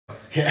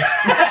Alright,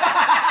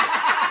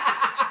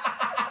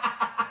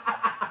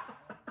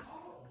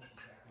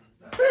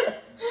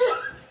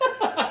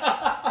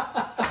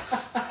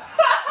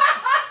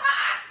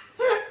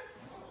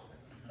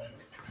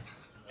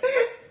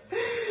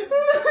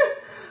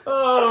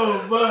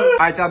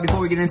 y'all, before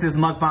we get into this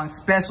mukbang,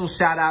 special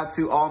shout out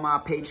to all my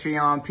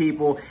Patreon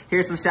people.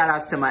 Here's some shout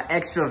outs to my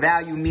extra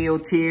value meal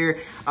tier.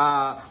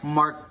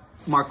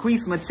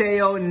 Marquise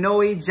Mateo,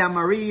 Noe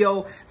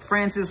Jamarillo,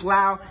 Francis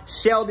Lau,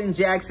 Sheldon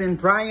Jackson,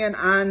 Brian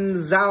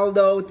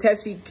Anzaldo,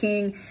 Tessie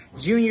King,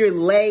 Junior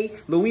Lay,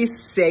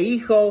 Luis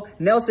Seijo,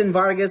 Nelson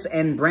Vargas,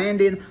 and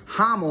Brandon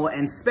Hamel.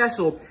 And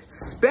special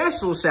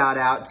shout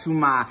out to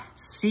my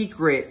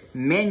secret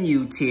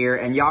menu tier.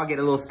 And y'all get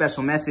a little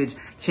special message.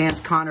 Chance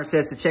Connor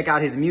says to check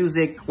out his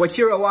music.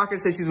 Wachira Walker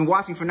says she's been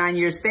watching for 9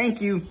 years.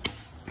 Thank you.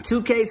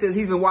 2K says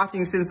he's been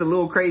watching since the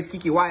Little Craze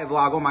Kiki Wyatt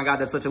vlog. Oh my God,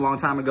 that's such a long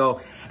time ago.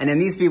 And then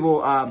these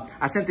people,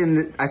 I sent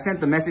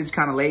the message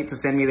kind of late to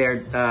send me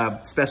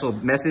their special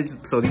message,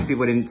 so these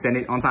people didn't send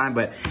it on time.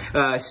 But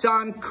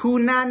Sean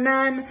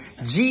Kunanan,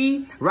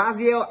 G,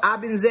 Raziel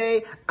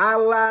Abinze,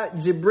 Ala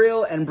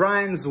Jibril, and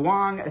Brian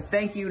Zwang.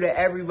 Thank you to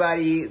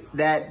everybody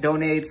that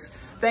donates.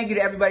 Thank you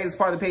to everybody that's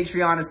part of the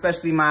Patreon,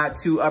 especially my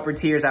 2 upper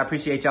tiers. I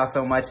appreciate y'all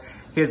so much.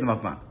 Here's the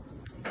mukbang.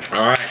 All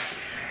right.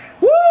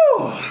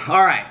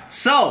 All right,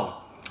 so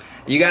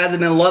you guys have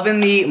been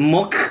loving the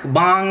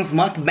mukbangs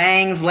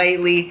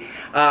lately.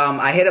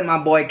 I hit up my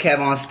boy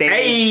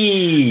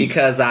KevOnStage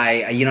because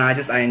I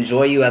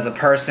enjoy you as a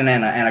person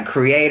and a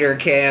creator,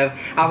 Kev.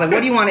 I was like,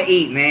 what do you want to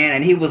eat, man?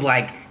 And he was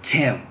like,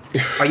 Tim,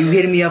 are you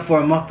hitting me up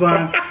for a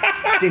mukbang?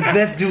 Then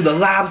let's do the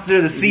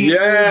lobster, the seafood,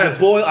 the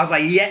boil. I was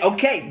like, yeah,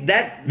 okay.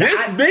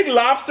 This big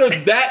lobster,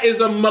 that is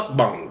a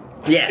mukbang.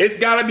 Yes. It's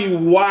gotta be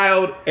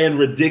wild and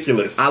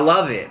ridiculous. I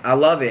love it. I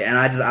love it. And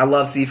I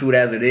love seafood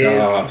as it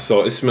is.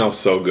 So it smells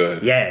so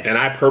good. Yes. And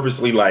I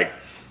purposely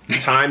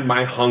timed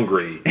my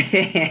hungry.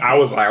 I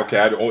was like,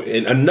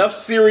 okay, enough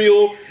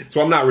cereal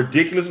so I'm not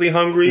ridiculously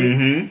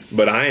hungry,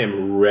 but I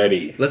am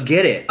ready. Let's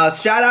get it.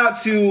 Shout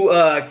out to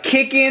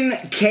Kickin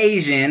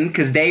Kasian,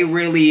 because they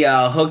really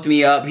hooked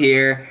me up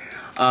here.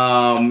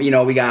 You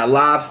know, we got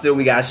lobster,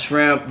 we got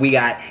shrimp, we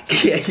got,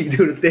 yeah, you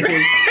do the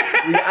thing.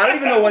 I don't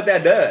even know what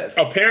that does.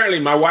 Apparently,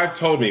 my wife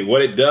told me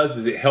what it does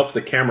is it helps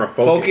the camera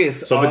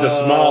focus. So if it's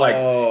a small,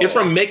 it's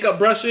from makeup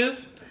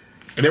brushes,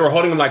 and they were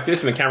holding them like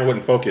this and the camera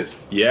wouldn't focus.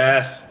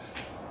 Yes.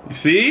 You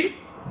see?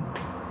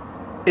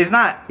 It's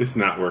not. It's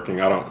not working.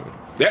 I don't.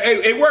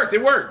 It worked.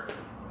 It worked.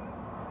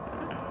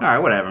 All right,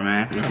 whatever,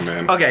 man. Yeah,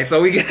 man. Okay,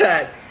 so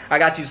I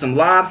got you some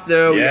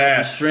lobster, we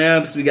got some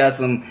shrimps, we got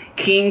some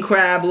king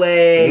crab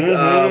leg, we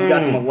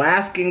got some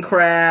Alaskan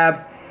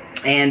crab,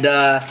 and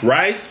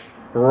rice.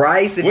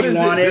 Rice if you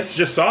want it. This is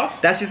just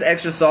sauce? That's just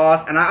extra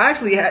sauce. And I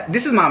actually had,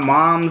 this is my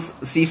mom's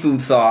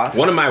seafood sauce.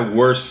 One of my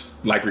worst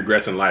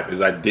regrets in life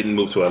is I didn't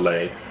move to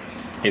LA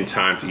in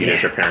time to get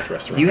at your parents'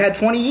 restaurant. You had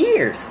 20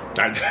 years.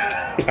 I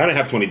didn't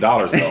have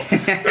 $20 though.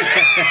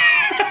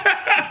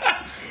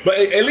 But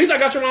at least I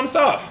got your mom's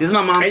sauce. This is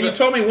my mom's. And you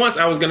told me once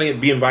I was going to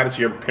be invited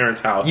to your parents'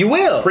 house. You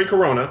will.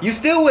 Pre-corona. You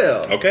still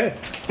will. Okay.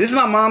 This is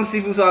my mom's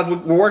seafood sauce.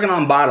 We're working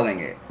on bottling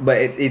it. But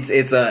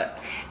it's a...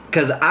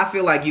 Because I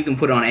feel like you can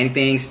put it on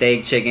anything,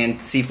 steak, chicken,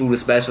 seafood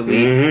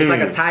especially. It's like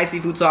a Thai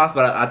seafood sauce,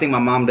 but I think my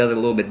mom does it a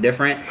little bit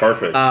different.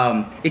 Perfect.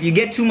 If you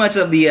get too much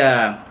of the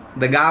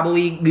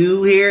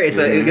gobbledygoo here, it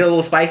get a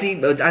little spicy.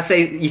 But I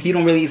say if you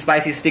don't really eat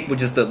spicy, stick with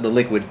just the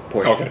liquid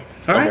portion. Okay.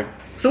 All right?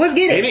 So let's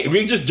get it. We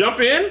can just jump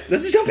in?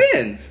 Let's just jump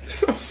in.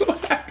 I'm so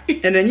happy.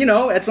 And then, you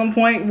know, at some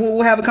point,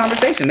 we'll have a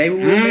conversation. Maybe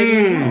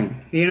we'll,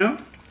 you know?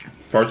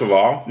 First of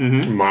all,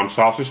 mom's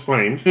sausage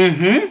flames.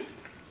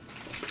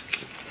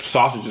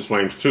 Sausage is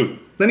flames too.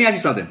 Let me ask you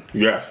something.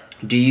 Yes.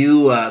 Do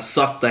you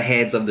suck the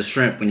heads of the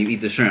shrimp when you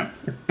eat the shrimp?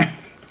 I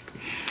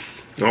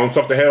don't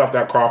suck the head off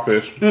that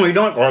crawfish. No, you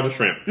don't? Or the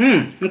shrimp.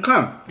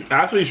 Okay.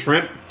 Actually,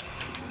 shrimp,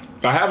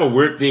 I have a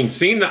weird thing.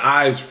 Seeing the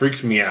eyes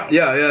freaks me out.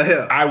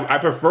 Yeah. I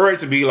prefer it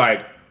to be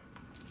like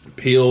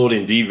peeled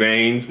and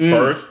deveined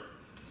first.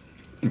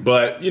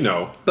 But, you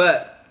know.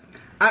 But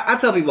I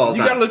tell people all the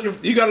time.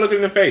 You gotta look it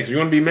in the face. If you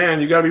want to be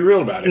man, you gotta be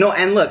real about it. No,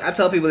 and look, I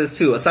tell people this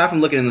too. Aside from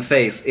looking in the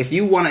face, if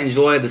you want to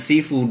enjoy the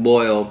seafood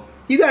boil,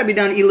 you gotta be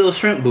down to eat a little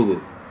shrimp, boo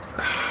boo.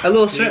 A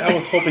little shrimp. I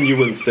was hoping you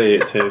wouldn't say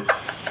it, Tim.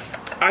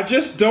 I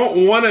just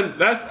don't want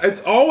to. It's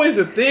always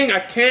a thing. I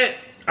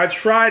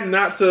tried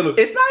not to.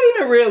 It's not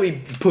even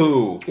really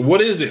poo.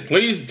 What is it?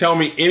 Please tell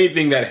me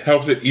anything that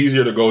helps it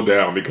easier to go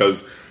down,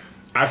 because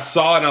I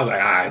saw it and I was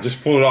like,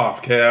 just pull it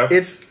off, Kev.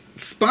 It's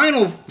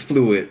spinal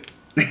fluid.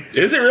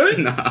 Is it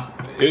really? Nah.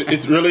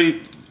 It's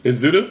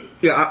doo-doo?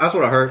 Yeah, that's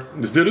what I heard.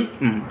 It's doo-doo?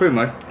 Pretty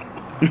much.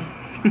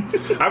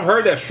 I've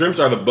heard that shrimps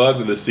are the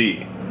bugs of the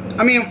sea.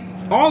 I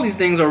mean, all these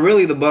things are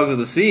really the bugs of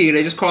the sea.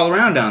 They just crawl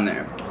around down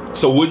there.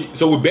 So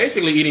we're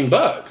basically eating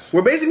bugs.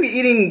 We're basically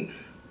eating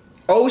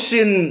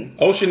ocean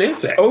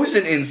insects.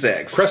 Ocean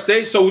insects.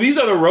 Crustaceans. So these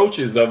are the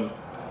roaches of.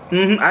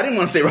 I didn't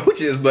want to say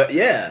roaches, but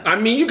yeah. I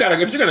mean, if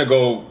you're gonna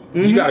go,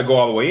 you gotta go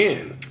all the way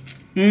in.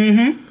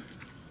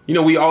 you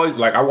know, we always,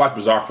 like, I watch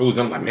Bizarre Foods,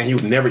 and I'm like, man, you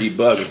would never eat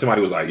bugs. And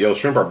somebody was like, yo,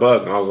 shrimp are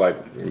bugs. And I was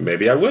like,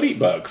 maybe I would eat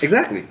bugs.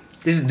 Exactly.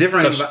 This is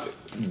different.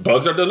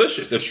 Bugs are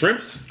delicious. If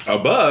shrimp's a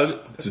bug,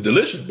 it's a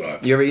delicious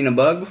bug. You ever eaten a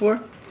bug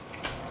before?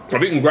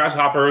 I've eaten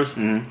grasshoppers.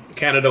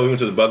 Canada, we went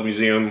to the Bug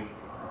Museum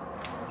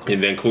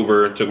in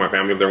Vancouver. Took my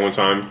family up there one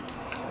time.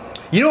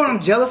 You know what I'm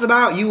jealous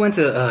about? You've been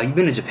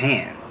to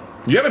Japan.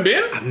 You haven't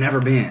been? I've never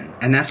been.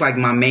 And that's like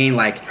my main,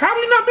 like... How have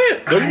you not been?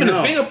 You've been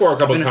to Singapore a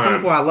couple times. I've been to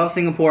Singapore. I love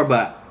Singapore,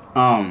 but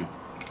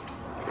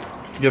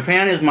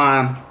Japan is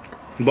my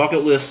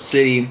bucket list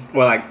city,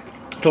 or like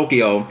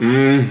Tokyo,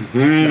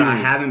 that I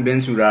haven't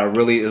been to that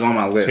really is on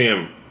my list.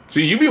 Tim,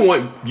 see,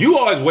 you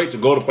always wait to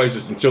go to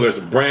places until there's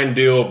a brand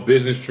deal,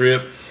 business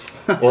trip,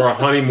 or a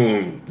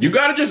honeymoon. You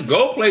gotta just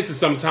go places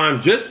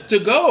sometimes just to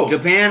go.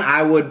 Japan,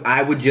 I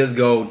would just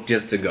go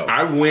just to go.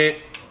 I went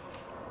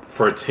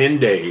for 10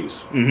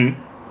 days.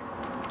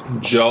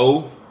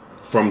 Joe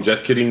from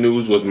Just Kidding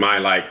News was my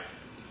like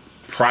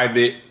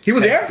private. He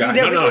was there.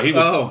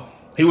 Guy.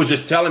 He was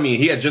just telling me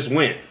he had just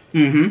went.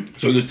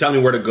 So he was telling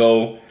me where to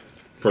go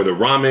for the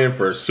ramen,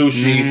 for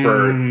sushi,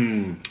 for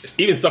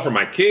even stuff for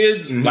my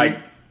kids. Like,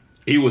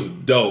 he was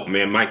dope,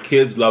 man. My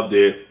kids loved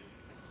it.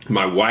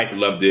 My wife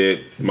loved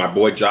it. My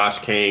boy Josh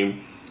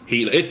came.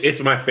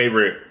 It's my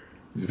favorite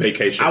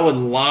vacation. I would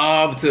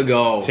love to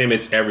go. Tim,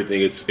 it's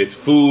everything. It's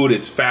food.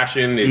 It's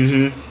fashion.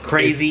 It's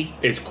crazy.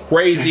 It's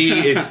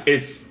crazy.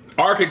 it's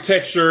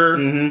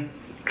architecture.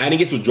 I didn't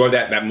get to enjoy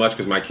that much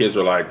because my kids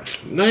are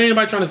like, no, ain't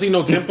anybody trying to see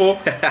no temple.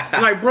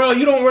 I'm like, bro,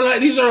 you don't realize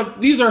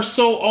these are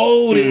so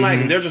old, and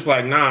like they're just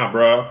like, nah,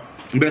 bro.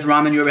 Best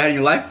ramen you ever had in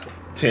your life?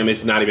 Tim,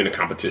 it's not even a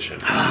competition.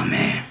 Oh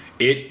man.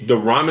 The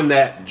ramen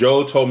that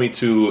Joe told me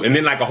to, and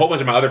then like a whole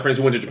bunch of my other friends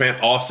who went to Japan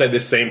all said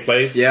this same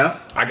place. Yeah.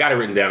 I got it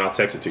written down. I'll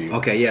text it to you.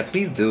 Okay, yeah,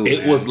 please do.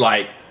 It was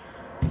like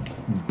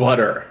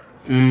butter.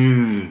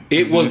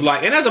 It was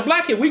like, and as a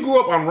black kid, we grew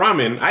up on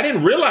ramen. I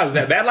didn't realize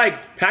that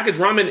like packaged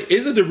ramen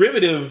is a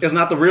derivative. It's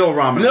not the real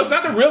ramen. No, it's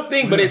not the real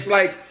thing, but it's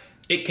like,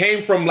 it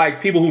came from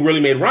like people who really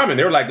made ramen.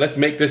 They were like, let's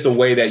make this a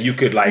way that you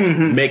could like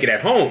make it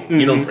at home,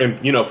 you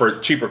know, for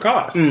cheaper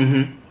cost.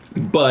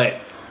 But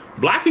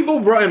black people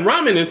and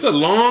ramen, it's a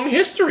long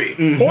history.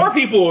 Poor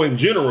people in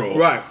general.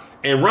 Right.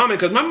 And ramen,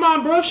 because my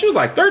mom, bro, she was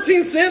like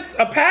 13 cents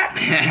a pack.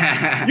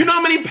 You know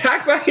how many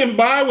packs I can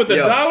buy with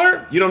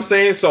 $1? You know what I'm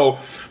saying? So,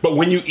 but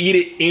when you eat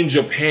it in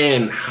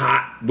Japan,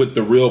 hot with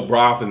the real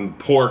broth and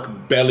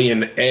pork belly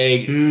and the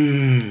egg,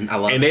 I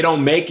love it. And they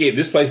don't make it.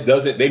 This place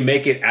doesn't. They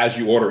make it as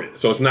you order it,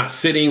 so it's not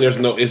sitting.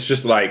 It's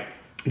just like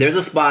there's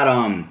a spot.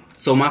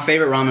 So my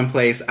favorite ramen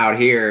place out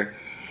here.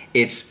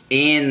 It's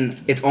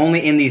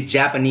only in these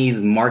Japanese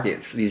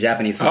markets, these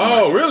Japanese supermarkets.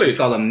 Oh, really? It's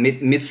called a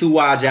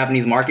Mitsuwa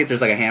Japanese markets. There's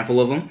like a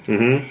handful of them.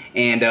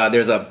 And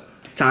there's a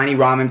tiny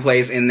ramen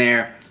place in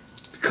there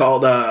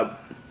called Santuka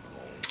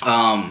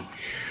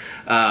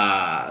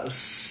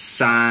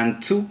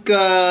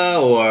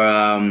or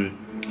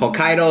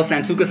Hokkaido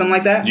Santuka, something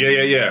like that.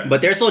 Yeah.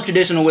 But they're so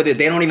traditional with it,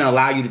 they don't even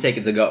allow you to take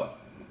it to go.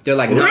 They're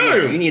like, no,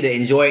 you need to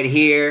enjoy it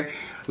here.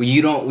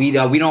 We don't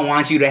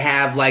want you to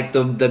have like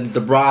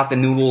the broth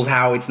and noodles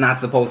how it's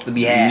not supposed to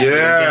be had.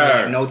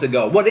 Yeah. Like, no to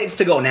go. Well, it's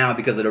to go now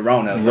because of the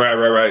Rona.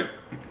 Right.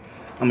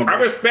 I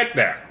respect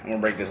that. I'm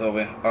gonna break this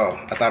open. Oh,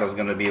 I thought it was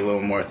gonna be a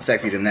little more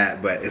sexy than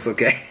that, but it's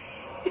okay.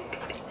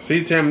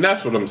 See, Tim,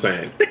 that's what I'm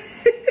saying.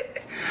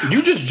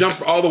 You just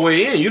jump all the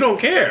way in. You don't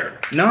care.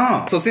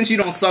 No. So since you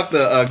don't suck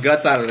the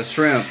guts out of the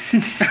shrimp,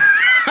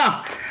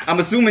 I'm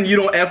assuming you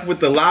don't F with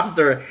the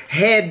lobster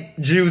head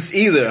juice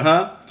either,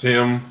 huh?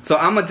 Tim. So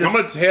I'm a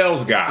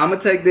tails guy. I'm gonna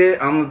take this.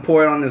 I'm gonna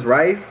pour it on this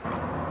rice.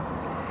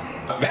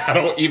 I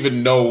don't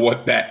even know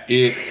what that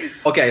is.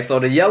 Okay, so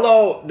the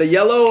yellow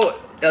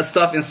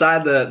stuff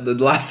inside the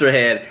lobster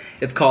head,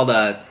 it's called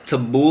a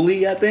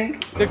tabbouleh, I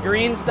think. The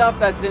green stuff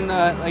that's in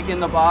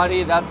the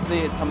body, that's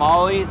the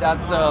tamale.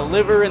 That's the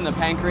liver and the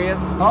pancreas.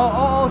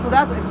 Oh, so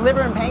it's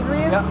liver and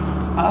pancreas? Yeah.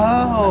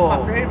 Oh.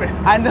 That's my favorite.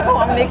 I know,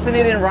 I'm mixing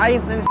it in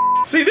rice and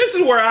See, this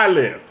is where I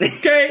live,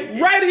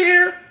 okay? Right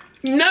here,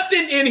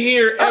 nothing in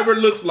here ever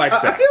looks like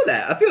that. I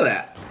feel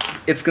that.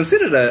 It's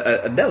considered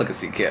a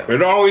delicacy, Kev.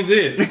 It always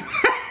is.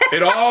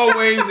 It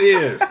always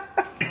is.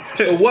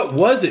 So what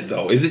was it,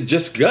 though? Is it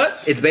just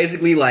guts? It's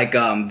basically like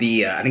I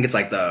think it's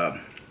like the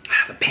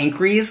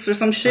pancreas or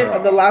some shit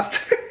of the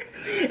lobster.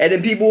 And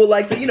then people would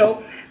like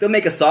to, they'll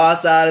make a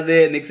sauce out of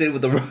it, mix it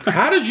with the...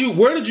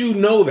 Where did you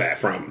know that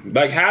from?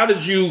 Like, how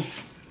did you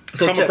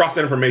come across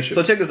that information?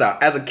 So check this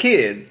out. As a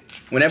kid,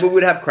 whenever we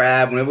would have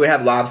crab, whenever we would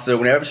have lobster,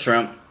 whenever we would have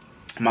shrimp,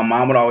 my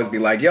mom would always be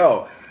like,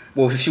 yo.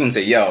 Well, she wouldn't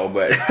say yo,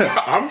 but...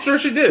 I'm sure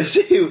she did.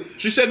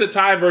 She said the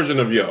Thai version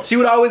of yo. She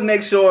would always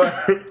make sure...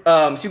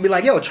 she'd be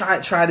like, yo,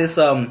 try this...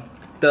 the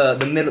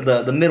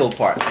middle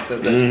part,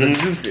 the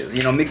juices,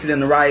 mix it in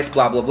the rice,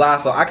 blah blah blah.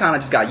 So I kind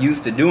of just got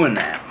used to doing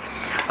that.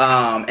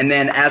 And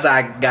then as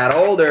I got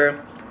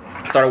older,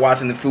 started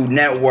watching the Food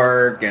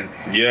Network and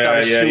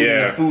started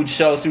shooting the food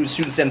show, shooting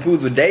 7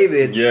 Foods with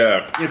David.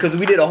 Yeah, because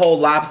we did a whole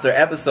lobster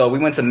episode. We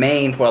went to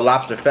Maine for a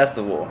lobster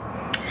festival,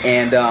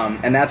 and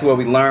that's where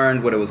we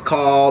learned what it was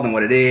called and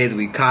what it is.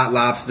 We caught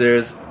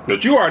lobsters.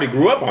 But you already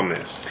grew up on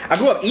this. I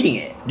grew up eating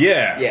it.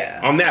 Yeah. Yeah.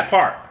 On that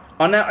part.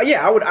 On that,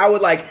 yeah, I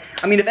would like.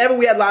 I mean, if ever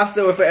we had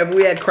lobster or if ever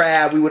we had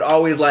crab, we would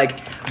always like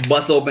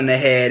bust open the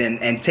head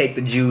and take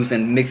the juice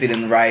and mix it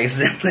in the rice.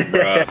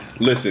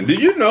 Listen,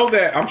 did you know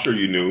that? I'm sure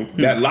you knew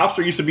that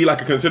lobster used to be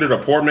like considered a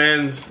poor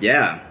man's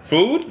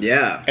food.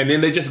 Yeah, and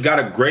then they just got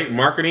a great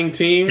marketing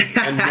team,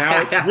 and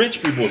now it's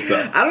rich people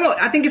stuff. I don't know.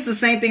 I think it's the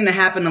same thing that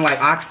happened to like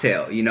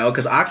oxtail. You know,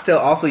 because oxtail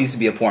also used to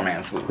be a poor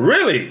man's food.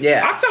 Really?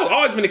 Yeah. Oxtail's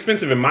always been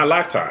expensive in my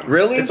lifetime.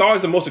 Really? It's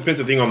always the most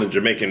expensive thing on the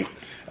Jamaican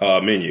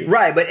menu.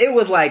 Right, but it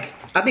was like,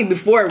 I think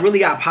before it really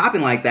got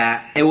popping like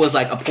that, it was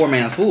like a poor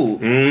man's food.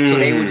 So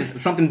they would just,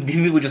 something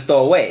people would just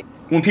throw away.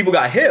 When people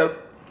got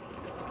hip,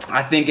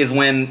 I think is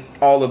when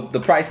all of the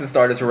prices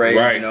started to raise,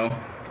 Right. you know?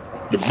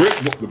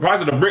 The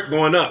price of the brick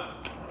going up.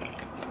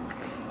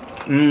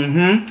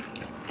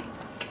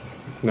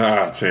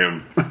 Nah,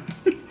 Tim.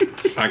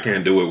 I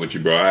can't do it with you,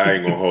 bro. I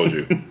ain't gonna hold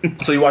you.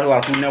 So you watch a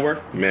lot of Food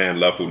Network? Man,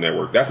 love Food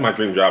Network. That's my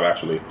dream job,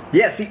 actually.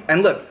 Yeah, see,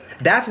 and look,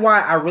 that's why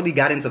I really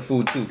got into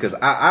food too, because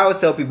I always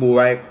tell people,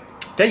 right,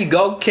 there you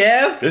go,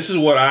 Kev. This is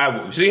what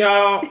see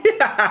how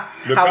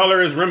the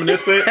color is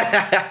reminiscent?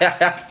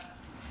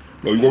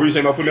 What were you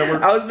saying about Food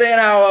Network? I was saying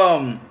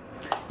how,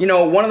 you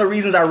know, one of the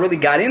reasons I really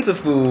got into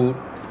food,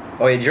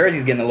 oh yeah,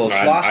 Jersey's getting a little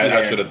sloshy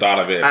I should have thought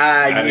of it.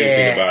 I didn't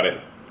think about it.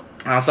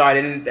 I'm sorry,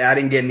 I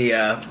didn't get any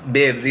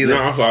bibs either.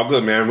 No, it's all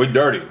good, man. We're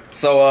dirty.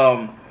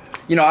 So,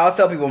 you know, I always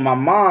tell people, my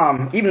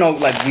mom, even though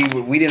like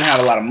we didn't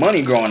have a lot of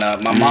money growing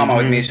up, my mom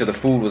always made sure the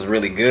food was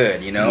really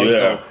good, you know? Yeah.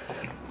 So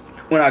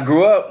when I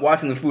grew up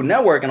watching the Food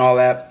Network and all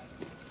that,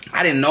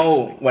 I didn't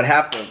know what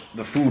half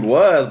the food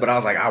was, but I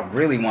was like, I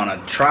really want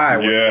to try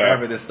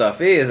whatever this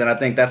stuff is. And I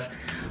think that's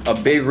a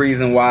big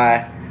reason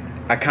why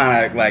I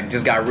kind of like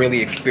just got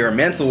really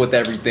experimental with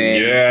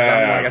everything.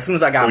 Yeah. Like, as soon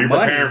as I got you're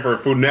money, preparing for a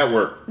Food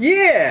Network.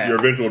 Yeah. Your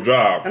eventual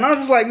job. And I was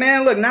just like,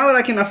 man, look, now that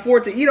I can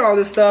afford to eat all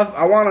this stuff,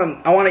 I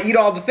wanna eat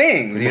all the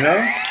things, you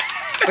know?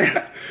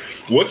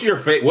 What's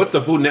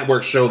the Food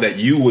Network show that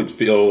you would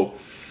feel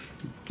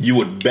you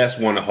would best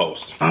want to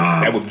host?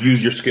 That would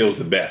use your skills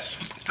the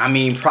best? I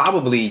mean,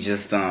 probably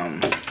just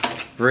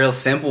real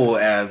simple,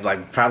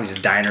 like probably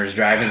just diners,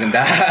 drive-ins, and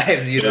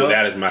dives. You know,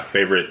 that is my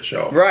favorite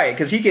show. Right,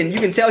 because you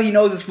can tell he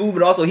knows his food,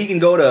 but also he can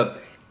go to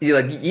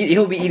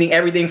he'll be eating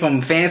everything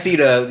from fancy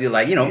to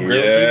like grilled cheese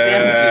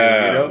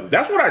sandwiches. You know,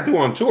 that's what I do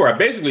on tour. I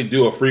basically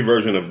do a free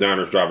version of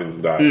diners, drive-ins,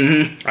 and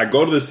dives. I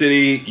go to the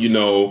city, you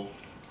know.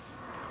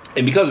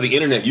 And because of the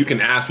internet, you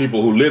can ask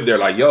people who live there,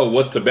 like, yo,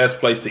 what's the best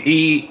place to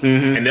eat?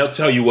 And they'll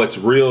tell you what's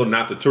real,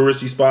 not the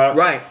touristy spots.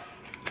 Right.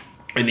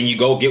 And then you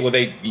go get what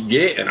they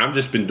get. And I've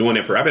just been doing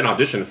it I've been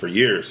auditioning for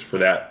years for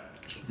that,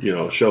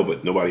 show,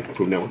 but nobody from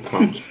Food Network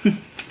comes.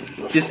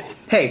 Just,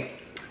 hey,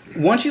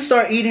 once you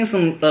start eating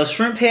some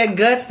shrimp head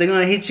guts, they're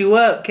going to hit you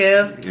up,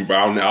 Kev. But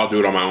I'll do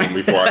it on my own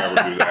before I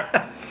ever do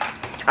that.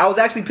 I was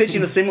actually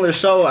pitching a similar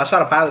show. I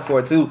shot a pilot for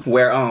it, too,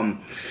 where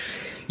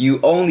you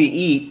only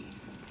eat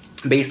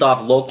based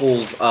off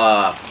locals'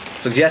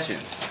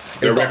 suggestions.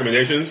 Their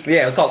recommendations?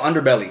 Yeah, it was called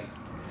Underbelly.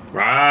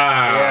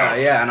 Wow.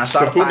 Yeah, and I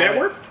shot the Food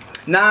Network?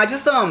 Nah,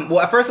 just well,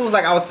 at first it was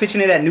like I was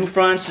pitching it at New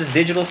Fronts, just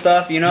digital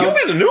stuff, you know. You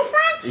been to New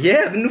Fronts?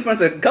 Yeah, the New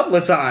Fronts a couple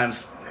of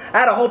times.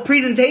 I had a whole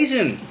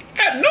presentation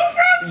at New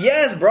Fronts.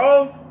 Yes,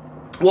 bro.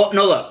 Well,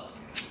 no, look,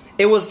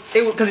 it was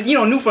because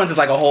New Fronts is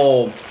like a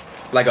whole.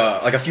 Like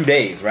a few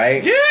days,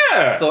 right?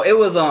 Yeah. So it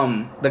was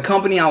the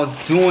company I was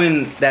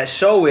doing that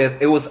show with.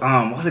 It was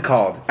what's it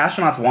called?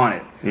 Astronauts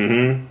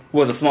Wanted.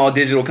 Was a small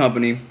digital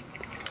company,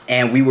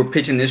 and we were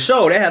pitching this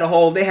show. They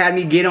had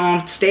me get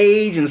on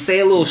stage and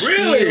say a little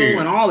spiel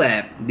and all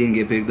that. Didn't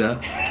get picked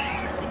up,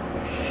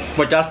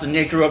 but that's the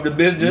nature of the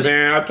business.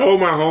 Man, I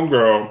told my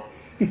homegirl,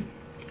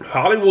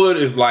 Hollywood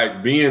is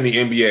like being in the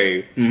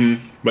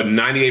NBA, but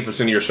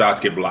 98% of your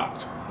shots get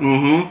blocked.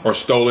 Or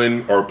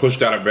stolen or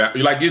pushed out of bounds.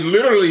 Like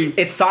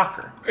it's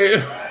soccer,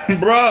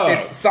 bruh.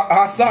 It's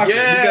soccer.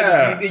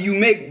 Yeah, because you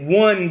make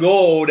one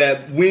goal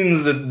that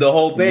wins the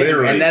whole thing,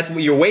 and that's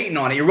what you're waiting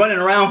on. It. You're running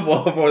around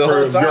for the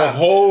whole time. Your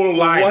whole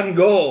life, one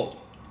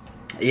goal.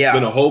 Yeah,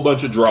 been a whole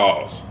bunch of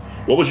draws.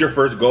 What was your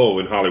first goal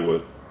in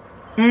Hollywood?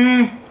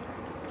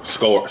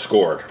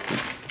 Scored.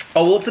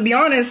 Oh well, to be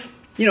honest,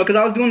 because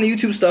I was doing the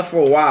YouTube stuff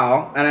for a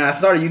while, and I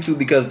started YouTube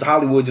because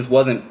Hollywood just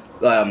wasn't.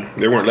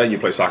 They weren't letting you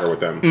play soccer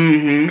with them.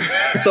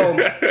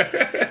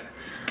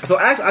 So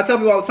actually, I tell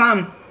people all the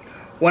time,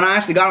 when I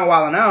actually got on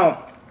Wild 'N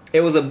Out,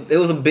 it was a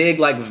big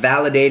like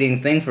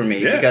validating thing for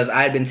me because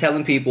I had been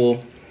telling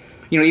people,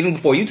 even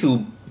before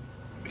YouTube,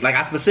 like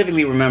I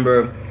specifically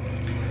remember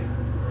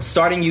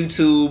starting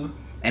YouTube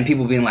and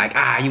people being like,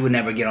 you would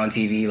never get on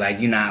TV,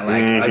 like you're not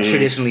like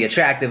traditionally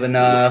attractive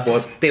enough,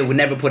 or they would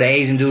never put an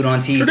Asian dude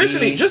on TV.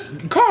 Traditionally,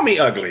 just call me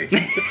ugly.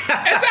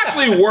 It's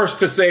actually worse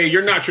to say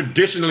you're not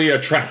traditionally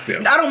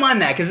attractive. I don't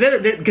mind that because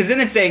then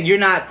it's saying you're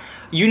not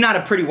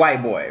a pretty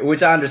white boy,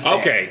 which I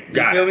understand. Okay,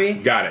 you feel me?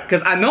 Got it.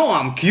 Because I know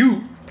I'm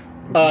cute.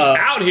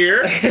 Out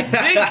here,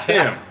 big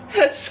Tim.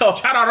 So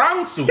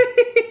Chantarangsu.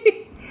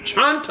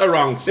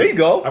 Chantarangsu. There you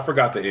go. I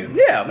forgot the end.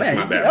 Yeah, man,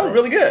 my bad, that was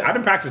bro. really good. I've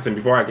been practicing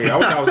before I came.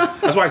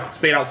 That's why I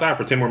stayed outside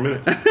for 10 more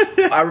minutes.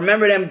 I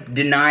remember them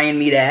denying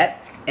me that.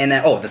 And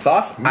then, the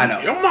sauce? I know.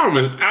 Your mom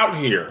is out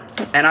here.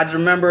 And I just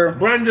remember...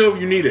 Brando,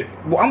 if you need it.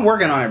 Well, I'm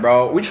working on it,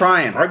 bro. We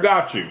trying. I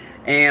got you.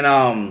 And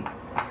I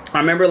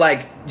remember,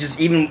 like, just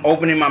even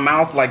opening my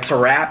mouth, like, to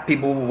rap,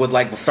 people would,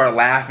 like, start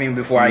laughing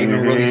before I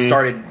even really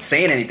started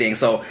saying anything.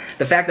 So,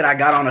 the fact that I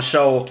got on a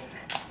show,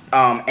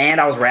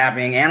 and I was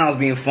rapping, and I was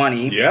being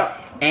funny. Yeah.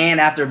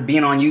 And after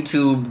being on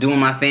YouTube, doing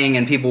my thing,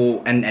 and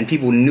people and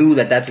people knew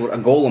that that's what a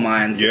goal of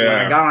mine. So when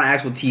I got on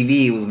actual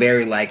TV, it was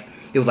very, like,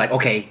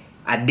 okay,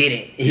 I did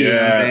it. You know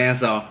what I'm saying?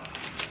 So,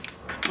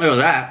 what was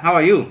that? How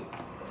are you?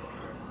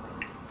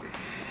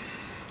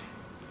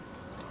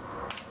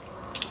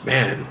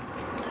 Man,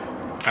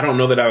 I don't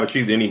know that I've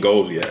achieved any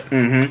goals yet.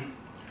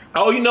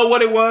 Oh, you know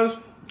what it was?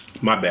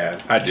 My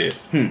bad. I did.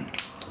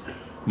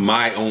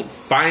 My own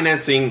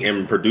financing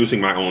and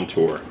producing my own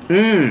tour.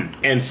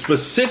 And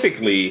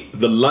specifically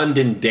the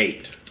London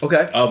date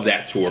of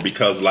that tour.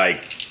 Because,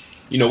 like,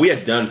 you know, we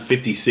had done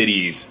 50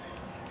 cities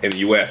in the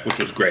U.S., which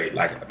was great.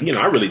 Like, you know,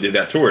 I really did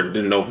that tour and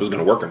didn't know if it was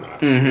going to work or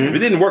not. If it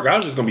didn't work, I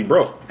was just going to be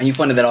broke. And you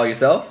funded that all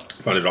yourself?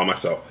 Funded it all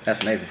myself.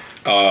 That's amazing.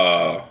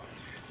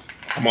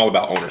 I'm all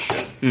about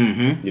ownership. You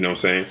know what I'm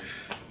saying?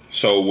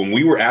 So when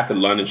we were at the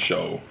London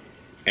show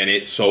and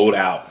it sold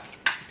out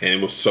and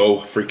it was so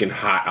freaking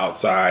hot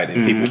outside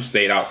and people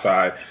stayed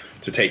outside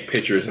to take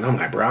pictures, and I'm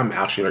like, bro, I'm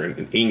actually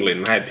in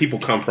England, and I had people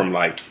come from,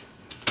 like,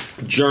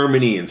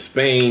 Germany and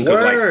Spain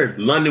because, like,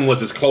 London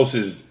was as close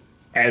as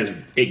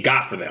it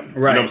got for them.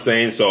 You know what I'm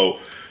saying? So,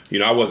 you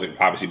know, I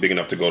wasn't obviously big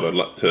enough to go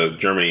to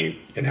Germany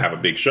and have a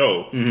big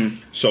show.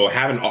 So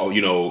having all,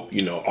 you know,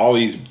 all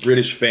these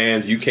British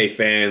fans, UK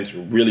fans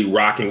really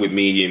rocking with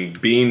me and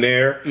being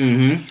there,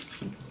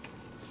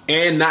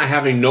 and not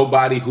having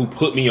nobody who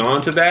put me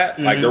on to that.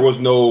 Like, there was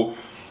no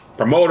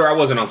promoter. I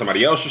wasn't on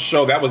somebody else's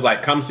show. That was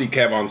like, come see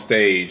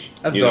KevOnStage.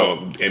 That's dope.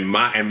 Know, and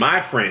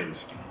my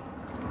friends.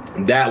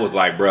 That was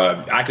like,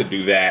 bro, I could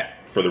do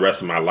that for the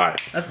rest of my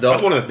life. That's dope.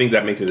 That's one of the things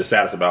that makes me the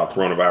saddest about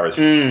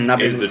coronavirus. Not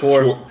being able to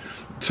tour.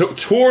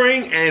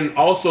 Touring and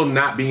also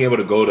not being able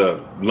to go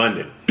to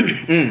London. You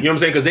know what I'm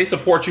saying? Because they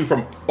support you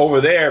from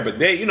over there, but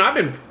they, you know, I've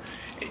been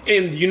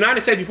in the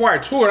United States before I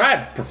toured. I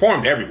had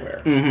performed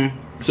everywhere.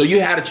 So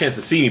you had a chance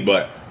to see me,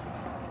 but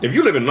if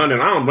you live in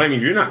London, I don't blame you.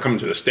 You're not coming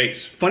to the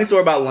States. Funny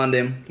story about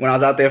London. When I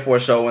was out there for a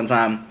show one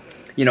time,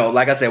 you know,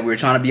 like I said, we were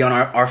trying to be on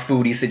our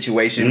foodie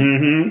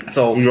situation.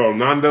 So, you know,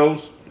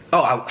 Nando's.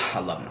 Oh, I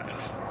love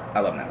Nando's. I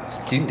love Nando's.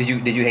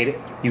 Did you hate it?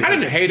 I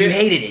didn't hate it. You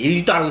hated it.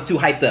 You thought it was too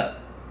hyped up.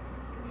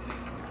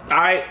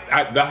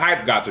 The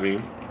hype got to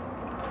me.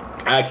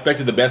 I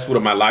expected the best food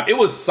of my life. It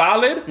was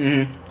solid.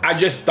 I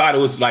just thought it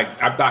was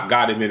like, I thought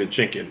God invented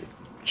chicken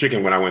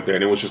when I went there,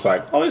 and it was just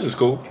like, oh, this is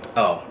cool.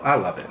 Oh, I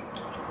love it.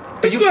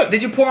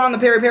 Did you pour on the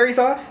peri peri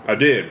sauce? I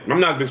did. I'm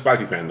not a big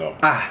spicy fan though.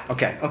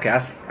 Okay. I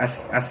see.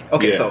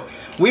 Okay, so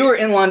we were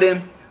in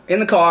London in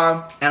the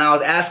car, and I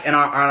was asking,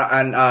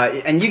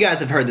 and you guys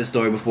have heard this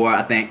story before,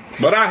 I think.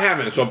 But I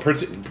haven't. So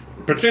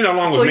pretend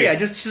along with me. So yeah,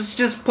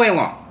 just play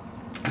along.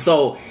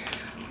 So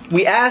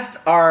we asked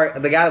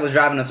the guy that was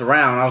driving us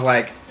around. I was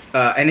like,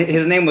 and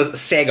his name was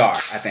Sagar,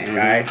 I think,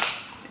 right?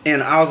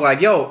 And I was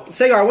like, yo,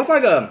 Sagar, what's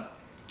like a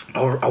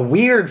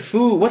weird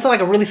food? What's like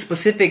a really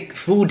specific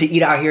food to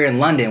eat out here in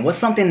London? What's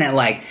something that,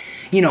 like,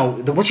 you know,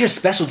 what's your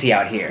specialty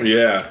out here?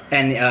 Yeah.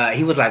 And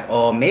he was like,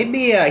 oh,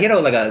 maybe, he had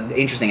like an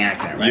interesting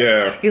accent, right?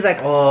 Yeah. He was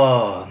like,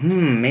 oh,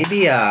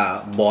 maybe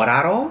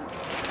boraro?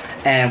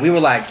 And we were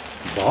like,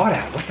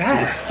 boraro? What's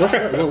that?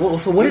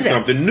 So what is that?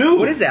 Something new.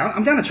 What is that?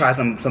 I'm down to try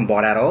some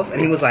boraros.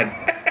 And he was like,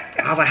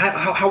 I was like,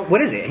 how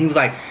what is it? And he was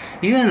like,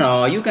 you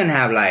know, you can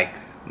have like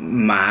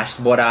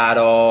mashed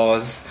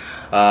boraros,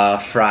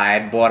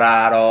 fried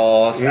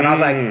boraros. And I was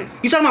like,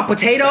 you talking about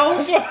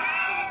potatoes? What?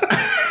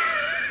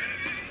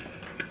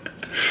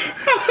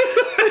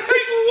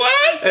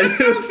 That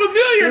sounds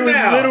familiar now.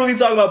 He was literally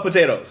talking about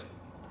potatoes.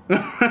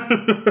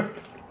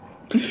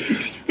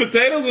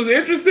 Potatoes was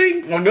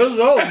interesting? I guess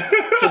so.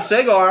 To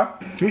Sagar.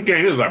 He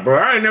was like, bro,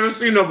 I ain't never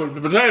seen no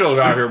potatoes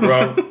out here,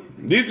 bro.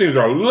 These things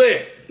are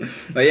lit.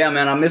 But yeah,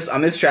 man, I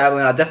miss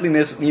traveling. I definitely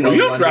miss, you know.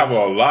 You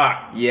travel a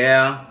lot.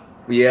 Yeah.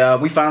 Yeah,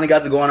 we finally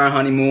got to go on our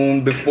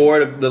honeymoon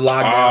before the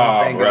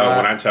lockdown. Oh, bro, God.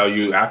 When I tell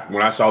you,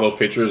 when I saw those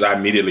pictures, I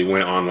immediately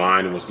went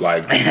online and was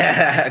like...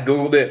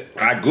 Googled it.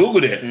 I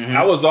Googled it.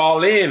 I was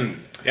all in.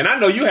 And I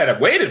know you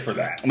had waited for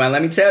that. Man,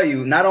 let me tell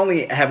you, not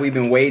only have we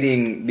been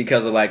waiting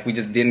because of, like, we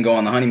just didn't go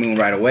on the honeymoon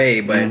right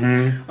away, but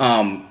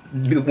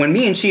when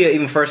me and Chia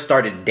even first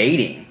started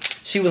dating,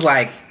 she was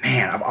like,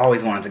 man, I've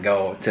always wanted to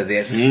go to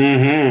this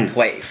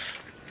place.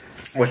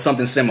 Or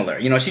something similar.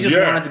 You know, she just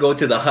wanted to go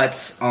to the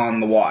huts on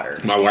the water.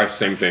 My wife,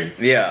 same thing.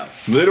 Yeah.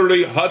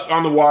 Literally, huts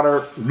on the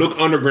water, look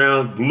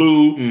underground,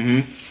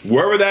 blue,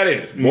 wherever that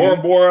is. Bora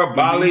Bora,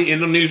 Bali,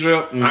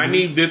 Indonesia. I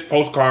need this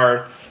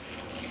postcard,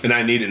 and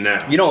I need it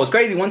now. You know, it was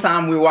crazy. One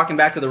time, we were walking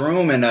back to the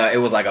room, and it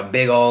was like a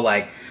big old,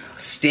 like,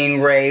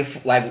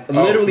 stingray, like,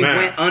 literally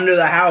went under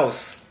the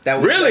house.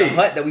 Really? The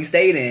hut that we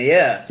stayed in,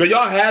 yeah. So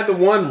y'all had the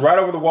one right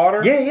over the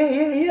water?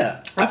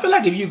 Yeah. I feel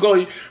like if you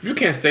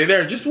can't stay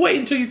there, just wait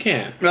until you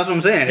can. That's what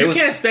I'm saying. You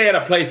can't stay at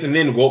a place and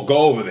then go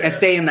over there. And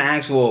stay in the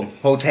actual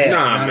hotel.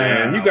 Nah,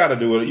 man. No. You gotta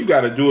do it. You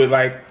gotta do it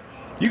like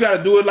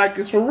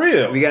it's for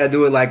real. We gotta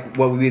do it like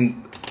what we've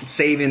been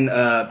saving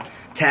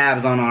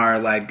tabs on our,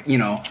 like, you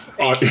know,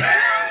 internet.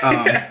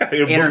 Yeah,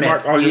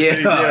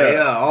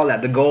 all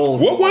that. The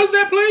goals. What was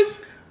that place?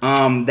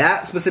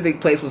 That specific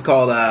place was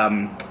called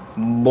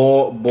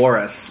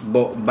Baros.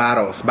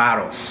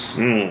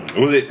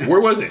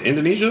 Where was it?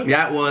 Indonesia?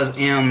 That was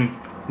in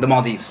the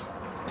Maldives.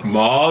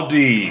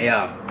 Maldives.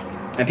 Yeah.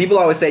 And people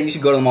always say you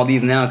should go to the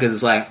Maldives now because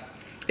it's like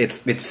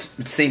it's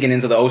sinking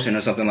into the ocean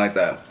or something like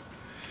that.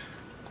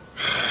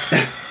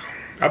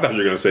 I thought you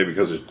were gonna say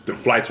because the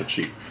flights are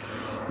cheap,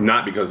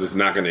 not because it's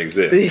not gonna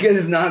exist. Because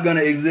it's not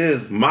gonna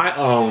exist.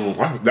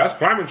 That's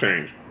climate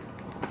change.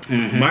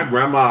 My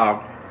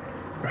grandma,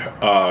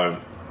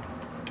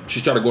 she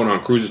started going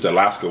on cruises to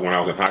Alaska when I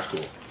was in high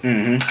school.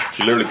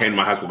 She literally came to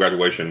my high school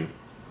graduation,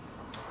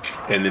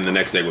 and then the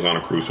next day was on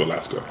a cruise to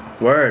Alaska.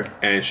 Word.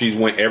 And she's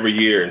went every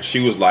year, and she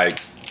was like,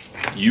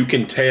 you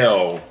can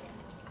tell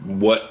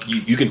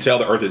you can tell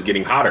the Earth is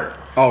getting hotter.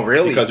 Oh,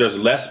 really? Because there's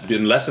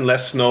been less and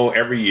less snow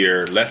every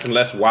year, less and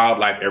less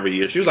wildlife every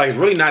year. She was like, it's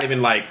really not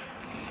even like.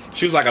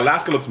 She was like,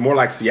 Alaska looks more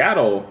like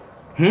Seattle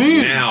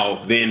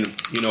now than,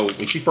 you know,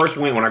 when she first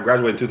went, when I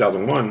graduated in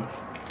 2001,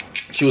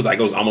 she was like,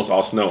 it was almost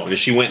all snow. And then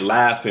she went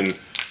last in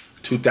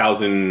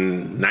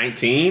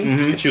 2019,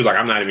 and she was like,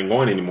 I'm not even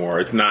going anymore.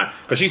 It's not,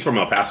 because she's from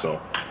El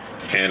Paso.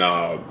 And,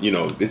 you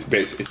know, it's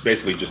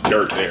basically just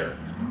dirt there.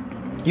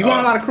 You go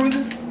on a lot of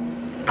cruises?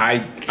 I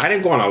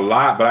didn't go on a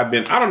lot, but I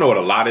don't know what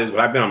a lot is, but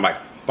I've been on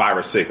like 5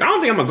 or 6. I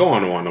don't think I'm going to go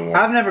on one no more.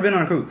 I've never been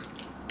on a cruise.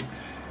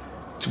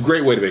 It's a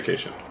great way to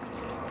vacation.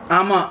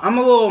 I'm a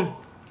little,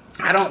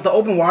 the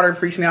open water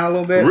freaks me out a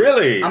little bit.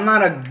 Really? I'm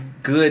not a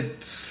good,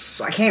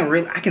 I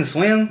can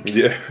swim.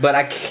 Yeah. But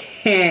I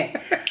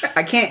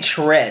can't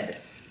tread.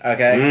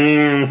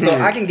 Okay? So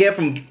I can get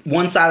from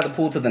one side of the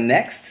pool to the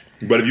next.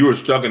 But if you were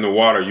stuck in the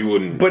water, you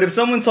wouldn't. But if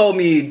someone told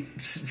me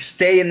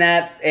stay in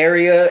that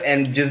area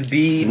and just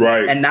be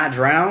and not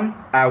drown,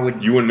 I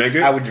would. You wouldn't make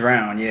it? I would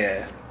drown,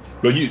 yeah.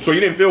 But so you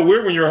didn't feel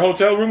weird when your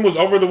hotel room was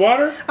over the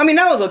water? I mean,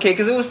 that was okay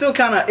because it was still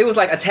kind of, it was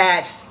like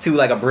attached to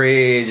like a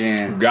bridge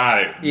and.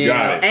 Got it.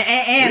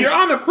 And you're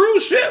on the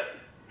cruise ship.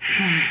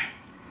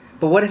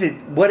 But what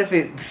if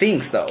it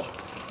sinks though?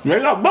 They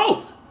got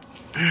both.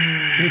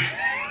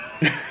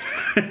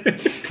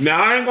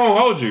 Now I ain't gonna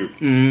hold you.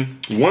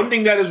 One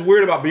thing that is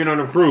weird about being on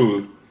a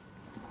cruise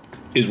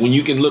is when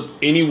you can look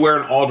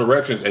anywhere in all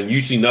directions and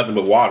you see nothing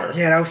but water.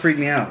 Yeah, that would freak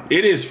me out.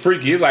 It is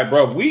freaky. It's like,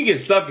 bro, if we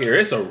get stuck here,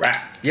 it's a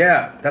wrap.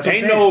 Yeah, that's what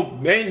I'm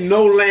saying. Ain't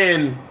no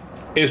land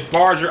as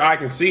far as your eye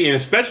can see, and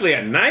especially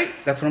at night.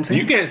 That's what I'm saying.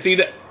 You can't see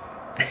that.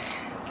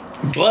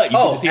 But you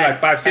can see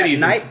like 5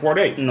 cities in 4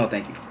 days. No,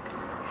 thank you.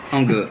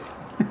 I'm good.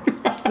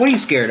 What are you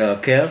scared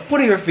of, Kev? What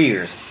are your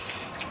fears?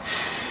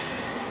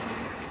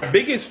 My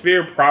biggest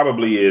fear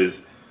probably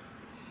is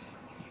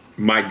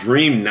my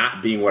dream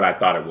not being what I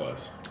thought it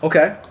was.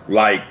 Okay.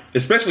 Like,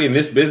 especially in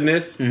this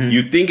business,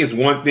 you think it's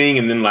one thing,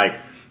 and then like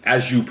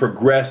as you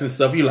progress and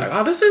stuff, you're like,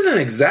 oh, this isn't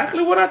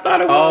exactly what I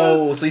thought it was.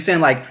 Oh, so you're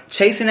saying like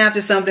chasing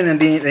after something and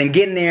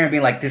getting there and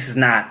being like, this is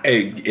not.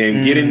 Hey,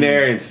 and getting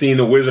there and seeing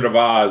the Wizard of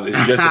Oz is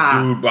just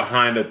a dude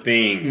behind a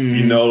thing.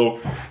 You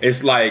know,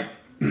 it's like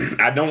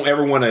I don't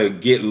ever want to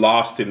get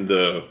lost in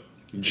the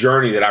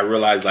journey that I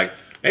realize like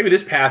maybe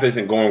this path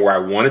isn't going where I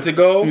want it to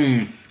go,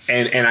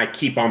 and I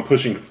keep on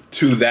pushing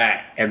to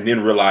that, and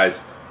then realize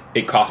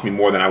it cost me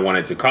more than I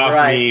wanted to cost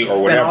me, or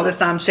Spend whatever. all this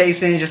time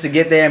chasing just to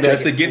get there, and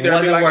Just to get there,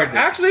 and be like,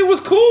 actually, it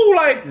was cool.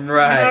 Like, you know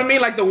what I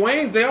mean? Like the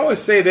Waynes, they always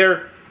say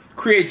their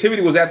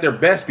creativity was at their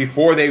best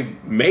before they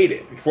made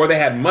it, before they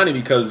had money,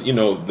 because you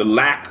know the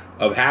lack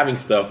of having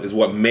stuff is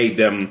what made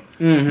them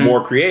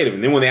more creative.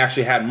 And then when they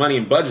actually had money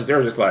and budgets, they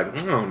were just like,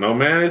 I don't know,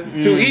 man, it's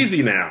too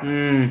easy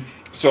now.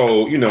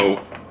 So you know.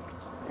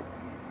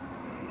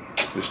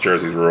 This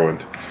jersey's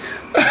ruined.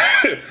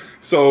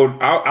 So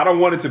I don't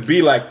want it to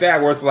be like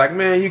that, where it's like,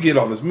 man, you get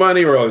all this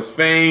money or all this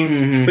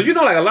fame. But you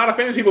know, like a lot of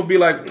famous people be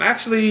like,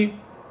 actually,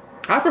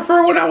 I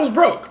prefer when I was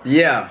broke.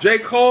 Yeah. J.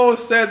 Cole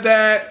said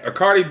that. Or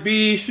Cardi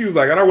B, she was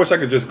like, I wish I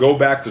could just go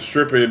back to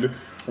stripping.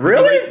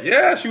 Really?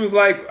 Yeah, she was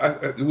like,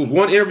 it was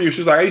one interview,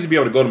 she was like, I used to be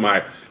able to go to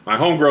my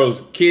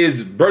homegirl's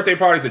kids' birthday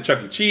parties at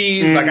Chuck E.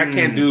 Cheese. Like, I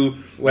can't do...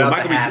 Without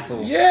the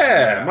hassle.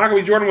 Michael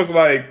B. Jordan was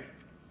like,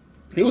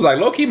 he was like,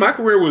 low-key, my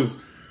career was...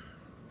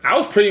 I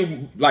was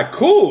pretty, like,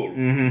 cool.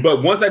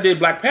 But once I did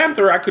Black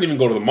Panther, I couldn't even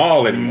go to the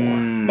mall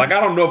anymore. Like,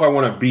 I don't know if I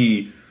want to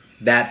be...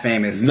 that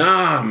famous.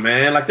 Nah,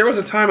 man. Like, there was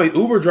a time an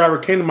Uber driver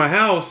came to my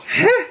house.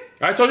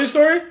 I told you the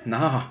story?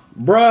 Nah.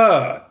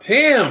 Bruh,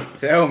 Tim.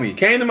 Tell me.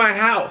 Came to my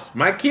house.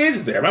 My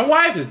kid's there. My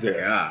wife is there.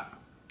 Yeah.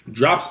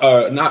 Drops,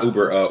 not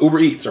Uber, Uber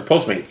Eats or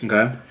Postmates.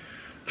 Okay.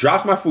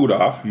 Drops my food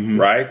off,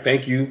 right?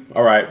 Thank you.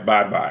 All right,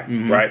 bye-bye,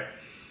 right?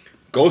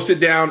 Go sit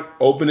down,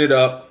 open it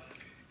up.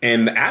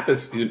 And the app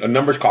is, a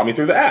number's called me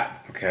through the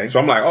app. Okay. So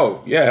I'm like,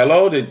 oh, yeah,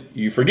 hello, did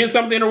you forget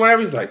something or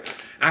whatever? He's like,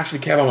 actually,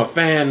 Kev, I'm a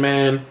fan,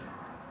 man.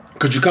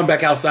 Could you come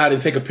back outside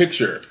and take a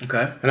picture?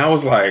 Okay. And I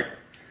was like,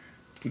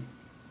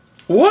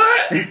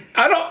 what?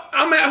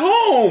 I'm at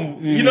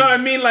home. You know what I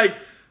mean? Like,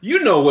 you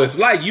know what it's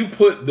like. You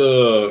put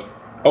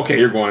okay,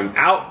 you're going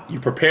out, you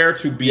prepare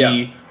to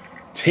be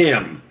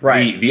Tim.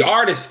 Right. The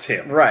artist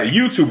Tim. Right. The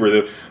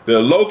YouTuber, the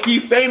low-key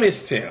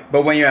famous Tim.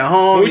 But when you're at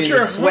home, When you're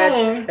you're in sweats,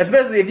 home-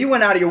 especially if you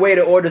went out of your way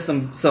to order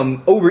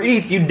some Uber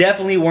Eats, you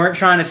definitely weren't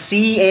trying to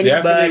see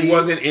anybody. Definitely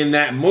wasn't in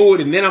that mood.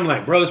 And then I'm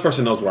like, bro, this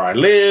person knows where I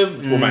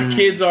live, where my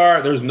kids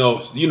are. There's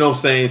no, you know what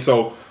I'm saying?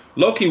 So,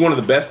 low-key, one of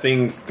the best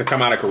things to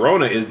come out of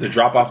Corona is the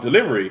drop-off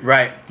delivery.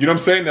 Right. You know what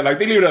I'm saying? That like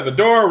they leave it at the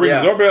door, ring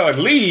the doorbell, and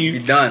leave.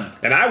 You're done.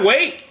 And I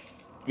wait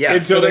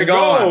until so they go.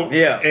 gone.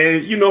 Yeah.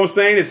 And you know what I'm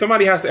saying? If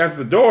somebody has to answer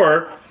the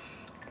door,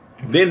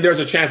 then there's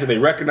a chance that they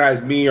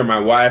recognize me or my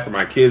wife or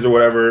my kids or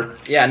whatever.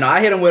 Yeah, no,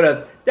 I hit them with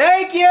a,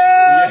 thank you!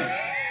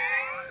 Yeah.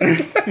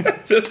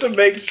 Just to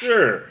make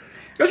sure.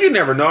 Because you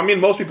never know. I mean,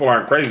 most people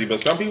aren't crazy, but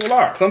some people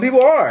are. Some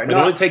people are. It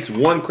only takes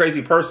one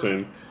crazy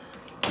person,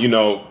 you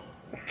know,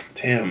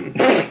 Tim.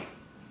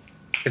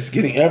 It's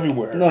getting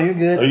everywhere. No, you're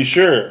good. Are you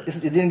sure?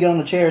 It didn't get on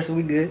the chair, so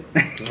we good.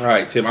 All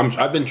right, Tim.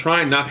 I've been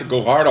trying not to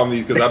go hard on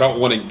these because I don't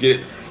want to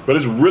get, but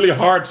it's really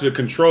hard to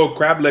control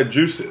crab leg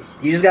juices.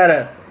 You just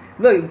gotta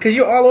look, because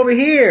you're all over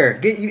here.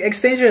 You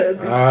extend your.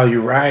 Oh,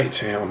 you're right,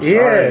 Tim. I'm Yeah,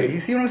 sorry. you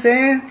see what I'm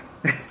saying?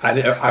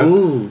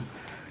 Ooh.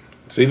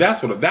 See,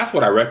 that's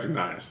what I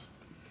recognize.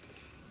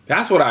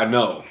 That's what I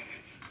know.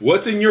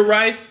 What's in your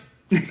rice?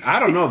 I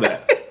don't know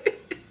that.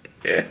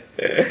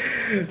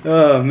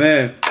 Oh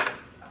man.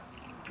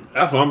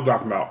 That's what I'm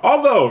talking about.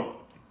 Although,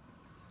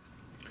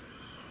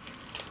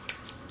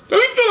 don't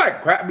you feel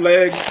like crab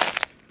legs,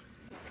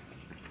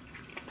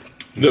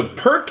 the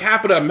per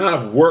capita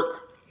amount of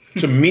work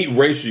to meat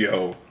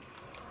ratio,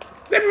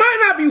 it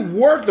might not be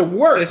worth the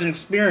work. It's an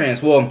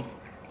experience. Well,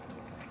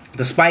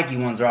 the spiky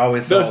ones are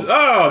always so.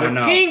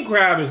 The king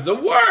crab is the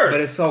worst. But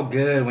it's so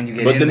good when you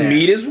get But in the there.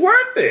 meat is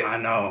worth it. I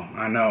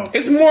know.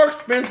 It's more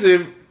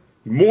expensive,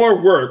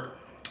 more work.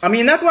 I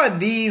mean, that's why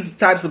these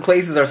types of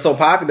places are so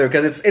popular,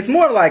 because it's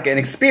more like an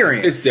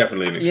experience. It's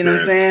definitely an experience. You know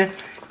what I'm saying?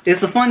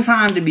 It's a fun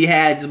time to be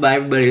had just by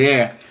everybody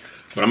there.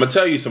 But I'm going to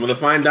tell you, some of the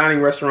fine dining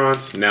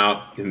restaurants,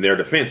 now, in their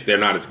defense, they're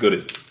not as good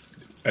as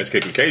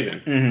Kickin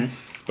Kasian. Mm-hmm.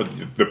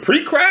 But the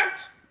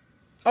pre-cracked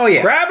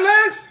crab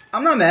legs?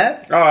 I'm not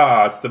mad.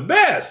 It's the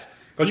best.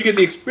 Because you get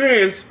the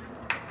experience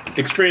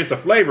the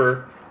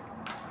flavor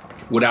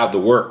without the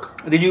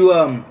work. Did you,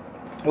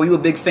 were you a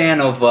big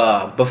fan of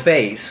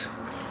buffets?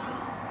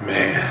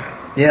 Man.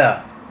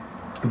 Yeah.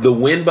 The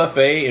Wynn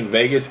Buffet in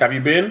Vegas, have you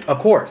been? Of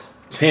course.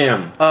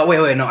 Tim.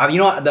 Wait, no. You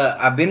know,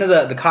 I've been to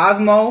the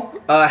Cosmo.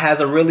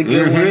 Has a really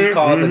good one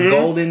called the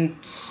Golden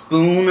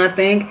Spoon, I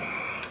think.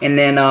 And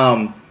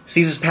then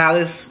Caesar's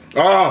Palace.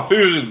 Oh,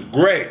 Caesar's is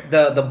great.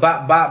 The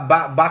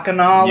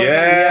Bacchanal.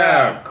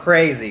 Yeah.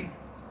 Crazy.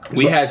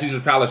 We had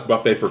Caesar's Palace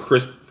buffet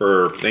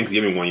for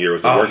Thanksgiving one year. It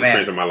was the worst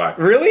experience of my life.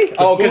 Really?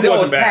 Oh, because it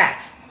was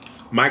packed.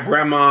 My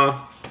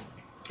grandma,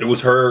 it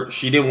was her.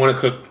 She didn't want to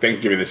cook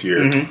Thanksgiving this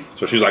year,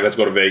 so she was like, "Let's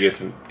go to Vegas,"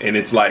 and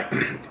it's like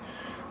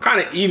kind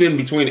of even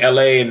between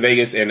LA and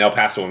Vegas and El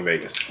Paso and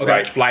Vegas,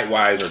 right? Flight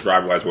wise or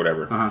drive wise,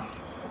 whatever.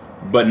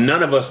 But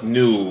none of us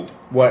knew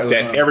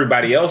that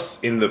everybody else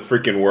in the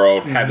freaking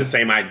world had the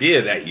same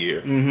idea that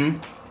year.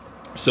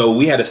 So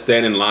we had to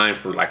stand in line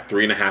for like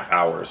 3.5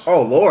 hours.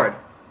 Oh Lord!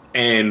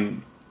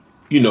 And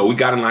you know, we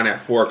got in line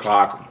at 4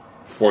 o'clock,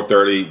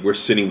 4:30. We're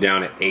sitting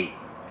down at 8.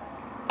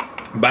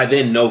 By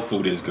then, no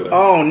food is good.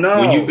 Oh,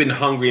 no. When you've been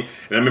hungry. And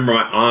I remember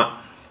my aunt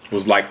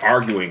was like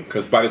arguing.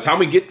 Because by the time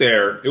we get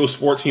there, it was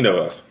 14 of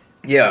us.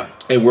 Yeah.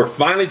 And we're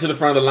finally to the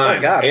front of the line.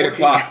 Oh, God, 8 14.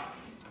 o'clock.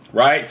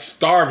 Right?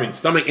 Starving.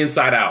 Stomach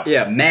inside out.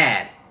 Yeah,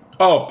 mad.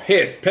 Oh,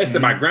 pissed. Pissed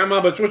at my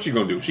grandma. But what you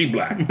going to do? She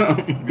black.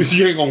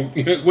 She ain't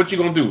gonna, what you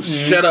going to do?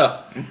 Shut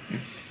up.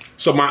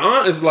 So my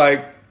aunt is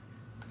like,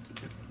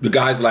 the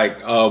guy's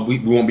like, we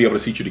won't be able to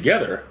seat you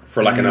together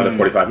for like another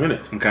 45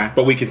 minutes. Okay.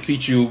 But we can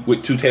seat you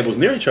with 2 tables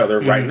near each other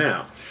right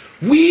now.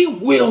 We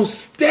will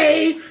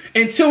stay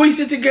until we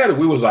sit together.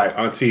 We was like,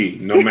 Auntie,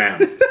 no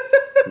ma'am.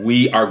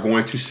 We are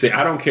going to sit.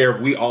 I don't care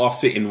if we all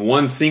sit in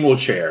one single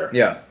chair.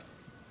 Yeah.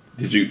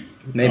 Did you?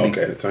 Maybe.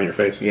 Okay, it's on your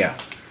face. Yeah.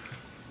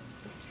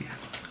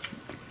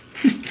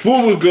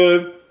 Food was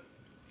good.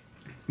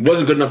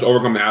 Wasn't good enough to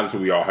overcome the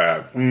attitude we all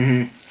have.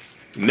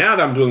 Now that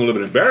I'm doing a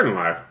little bit better in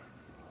life,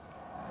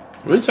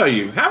 let me tell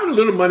you, having a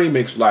little money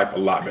makes life a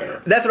lot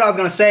better. That's what I was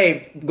going to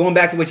say. Going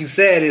back to what you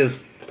said is,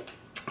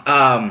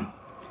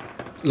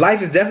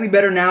 life is definitely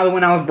better now than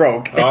when I was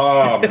broke.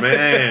 Oh,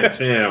 man,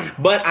 Tim.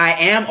 But I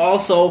am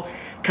also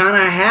kind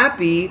of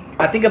happy.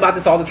 I think about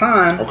this all the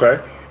time.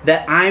 Okay.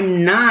 That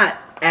I'm not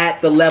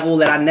at the level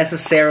that I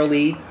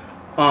necessarily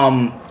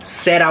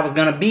said I was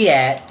going to be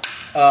at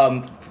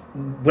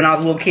when I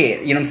was a little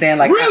kid. You know what I'm saying?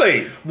 Like,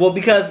 really?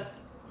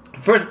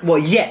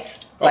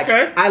 Yet. Like,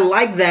 okay. I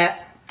like that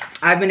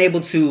I've been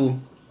able to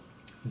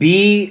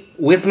be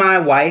with my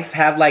wife,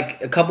 have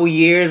like a couple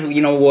years,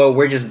 you know, where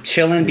we're just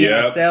chilling, being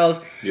ourselves.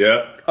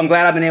 Yeah. I'm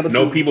glad I've been able to.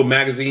 No People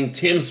Magazine,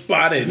 Tim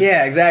spotted.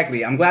 Yeah,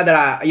 exactly. I'm glad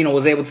that I, you know,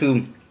 was able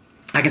to.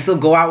 I can still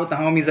go out with the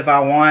homies if I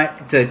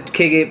want to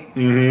kick it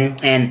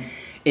and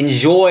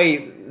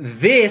enjoy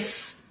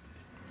this,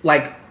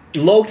 like,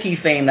 low-key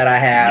fame that I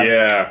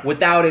have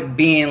without it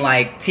being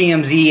like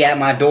TMZ at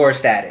my door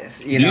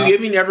status. You know? Do you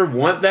even ever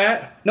want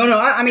that? No,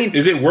 I mean,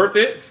 is it worth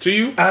it to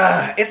you?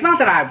 It's not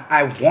that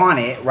I want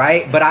it,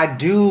 right? But I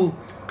do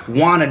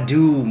want to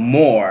do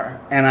more,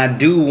 and I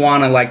do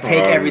want to like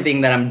take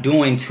everything that I'm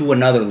doing to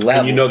another level.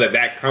 And you know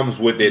that comes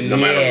with it no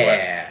matter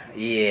what.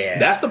 Yeah.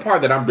 That's the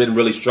part that I've been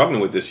really struggling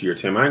with this year,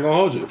 Tim. I ain't gonna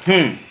hold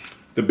you.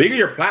 The bigger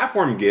your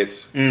platform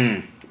gets,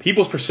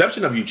 people's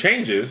perception of you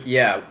changes.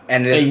 Yeah.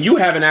 And you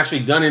haven't actually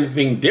done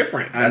anything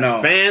different. I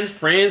know. Fans,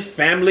 friends,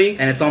 family.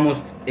 And it's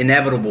almost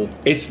inevitable.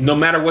 It's no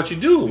matter what you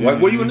do.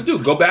 Like, what are you gonna do?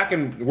 Go back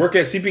and work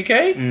at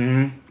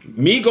CPK?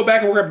 Me go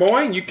back and work at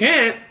Boeing? You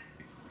can't.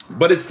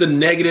 But it's the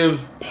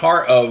negative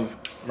part of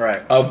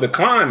the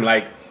climb.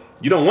 Like,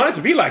 you don't want it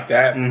to be like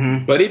that,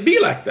 but it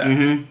be like that.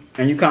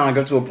 And you kind of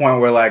get to a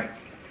point where, like,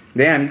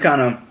 damn, you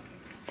kind of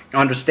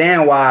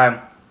understand why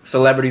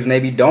celebrities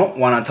maybe don't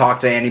want to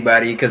talk to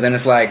anybody, because then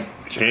it's like,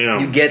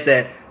 you get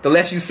that the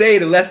less you say,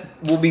 the less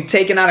will be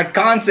taken out of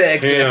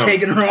context and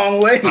taken the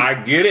wrong way. I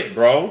get it,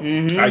 bro.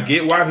 I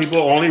get why people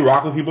only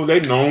rock with people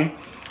they've known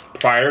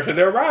prior to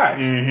their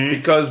ride.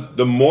 Because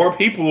the more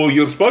people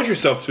you expose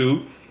yourself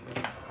to,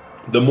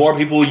 the more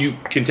people you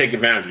can take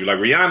advantage of you. Like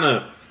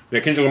Rihanna,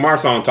 the Kendrick Lamar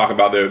song, talk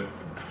about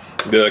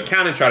the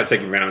accountant tried to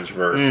take advantage of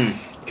her.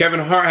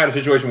 Kevin Hart had a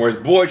situation where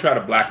his boy tried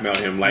to blackmail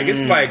him. Like, it's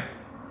like,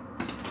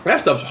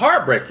 that stuff's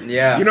heartbreaking.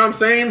 Yeah. You know what I'm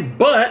saying?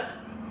 But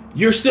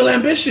you're still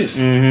ambitious.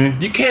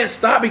 You can't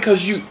stop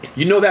because you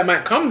know that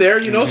might come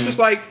there. You know, it's just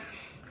like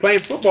playing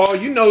football.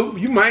 You know,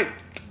 you might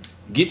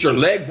get your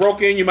leg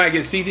broken. You might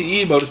get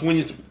CTE, but it's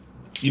when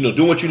you know,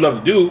 doing what you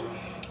love to do,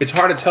 it's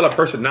hard to tell a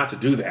person not to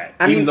do that,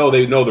 even though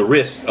they know the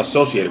risks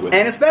associated with it.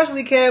 And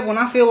especially, Kev, when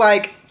I feel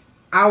like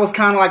I was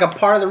kind of like a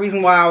part of the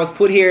reason why I was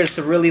put here is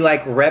to really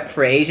like rep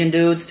for Asian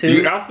dudes too.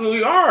 You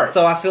absolutely are.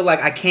 So I feel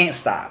like I can't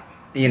stop.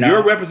 You know,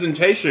 your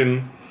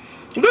representation.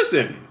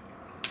 Listen,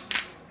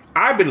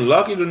 I've been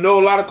lucky to know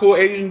a lot of cool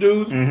Asian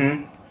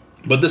dudes,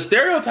 but the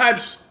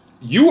stereotypes.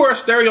 You are a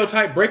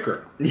stereotype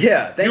breaker.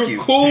 Yeah, thank you.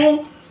 You're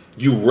cool.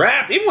 You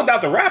rap, even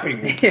without the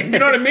rapping. You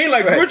know what I mean?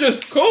 Like, we're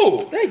just cool.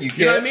 Thank you, Kev.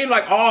 You know what I mean?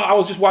 Like, I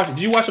was just watching.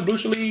 Did you watch the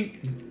Bruce Lee,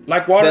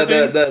 like, water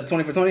thing? The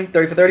 20 for 20?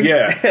 30 for 30?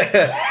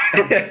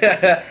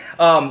 Yeah.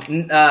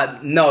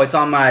 No, it's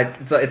on my...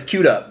 It's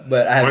queued up,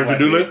 but I haven't on your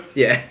to-do list?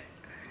 Yeah.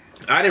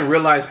 I didn't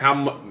realize how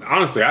much...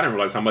 Honestly, I didn't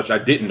realize how much I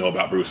didn't know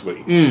about Bruce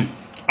Lee.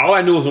 All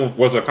I knew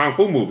was the Kung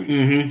Fu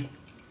movies.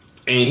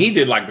 And he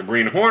did, like, the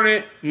Green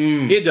Hornet.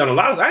 He had done a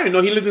lot of... I didn't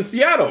know he lived in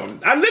Seattle.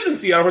 I lived in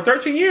Seattle for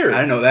 13 years.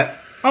 I didn't know that.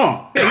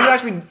 Oh, he was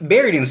actually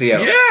buried in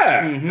Seattle.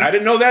 Yeah, I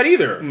didn't know that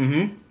either.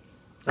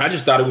 I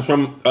just thought it was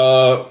from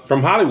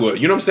Hollywood.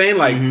 You know what I'm saying?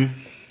 Like,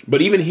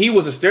 but even he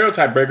was a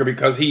stereotype breaker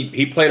because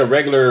he played a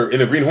regular in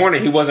the Green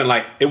Hornet. He wasn't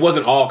like it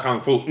wasn't all kung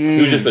fu. He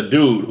was just a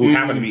dude who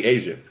happened to be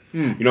Asian.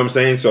 You know what I'm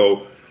saying?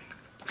 So,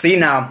 see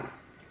now,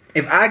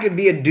 if I could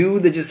be a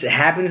dude that just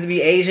happens to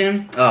be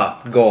Asian,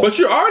 go. But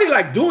you're already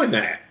like doing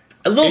that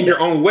a little in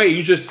your own way.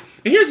 You just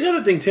and here's the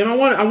other thing, Tim. I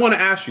want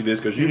to ask you this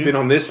because you've been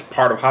on this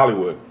part of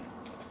Hollywood.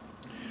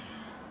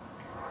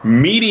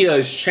 Media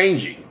is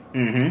changing.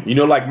 You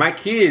know, like my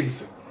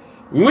kids,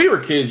 when we were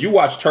kids, you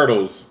watched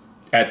Turtles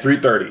at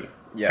 3:30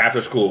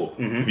 after school.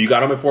 If you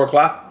got home at 4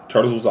 o'clock,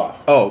 Turtles was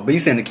off. Oh, but you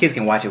saying the kids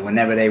can watch it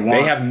whenever they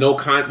want. They have no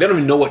they don't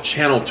even know what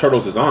channel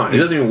Turtles is on. It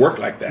doesn't even work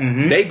like that.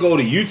 They go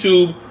to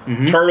YouTube,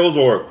 Turtles,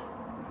 or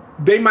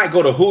they might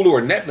go to Hulu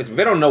or Netflix, but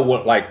they don't know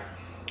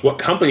what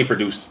company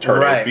produced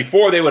Turtles. Right.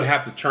 Before they would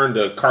have to turn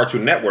to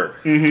Cartoon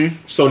Network.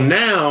 So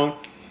now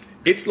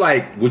it's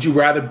like, would you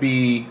rather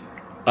be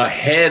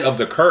ahead of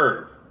the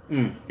curve?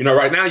 You know,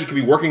 right now you could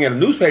be working at a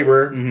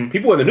newspaper.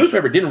 People in the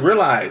newspaper didn't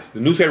realize the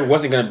newspaper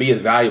wasn't going to be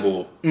as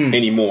valuable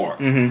anymore.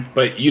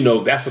 But, you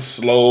know, that's a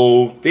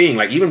slow thing.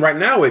 Like, even right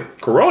now with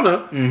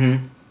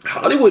Corona,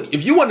 Hollywood,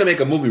 if you wanted to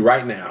make a movie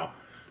right now,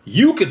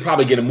 you could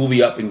probably get a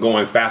movie up and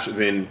going faster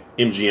than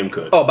MGM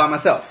could. Oh, by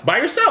myself. By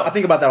yourself. I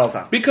think about that all the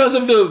time. Because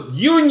of the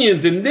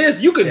unions and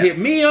this, you could hit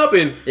me up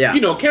and, you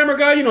know, camera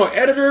guy, you know,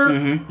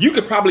 editor. You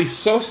could probably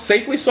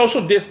safely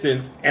social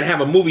distance and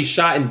have a movie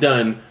shot and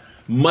done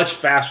much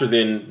faster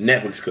than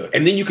Netflix could.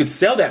 And then you could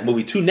sell that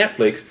movie to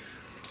Netflix,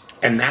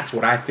 and that's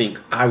what I think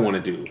I want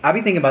to do. I've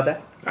been thinking about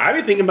that. I've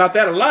been thinking about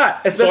that a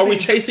lot. Especially, so are we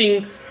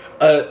chasing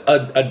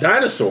a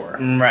dinosaur?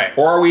 Right.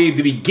 Or are we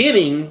the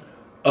beginning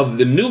of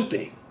the new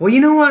thing? Well, you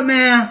know what,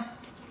 man?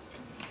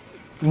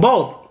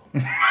 Both.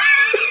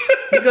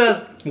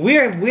 Because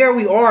we're where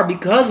we are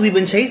because we've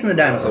been chasing the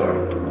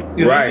dinosaur.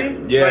 You know right. What I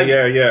mean?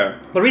 Yeah.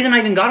 The reason I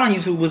even got on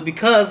YouTube was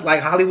because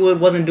like Hollywood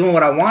wasn't doing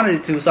what I wanted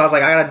it to, so I was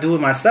like, I gotta do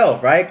it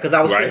myself, right? Because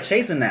I was still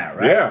chasing that,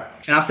 right? Yeah.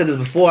 And I've said this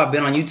before. I've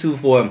been on YouTube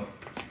for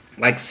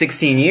like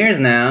 16 years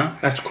now.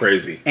 That's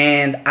crazy.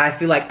 And I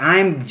feel like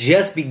I'm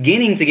just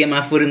beginning to get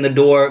my foot in the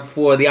door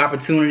for the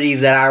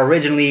opportunities that I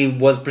originally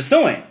was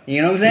pursuing.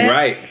 You know what I'm saying?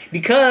 Right.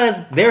 Because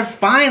they're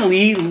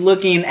finally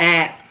looking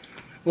at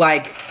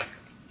like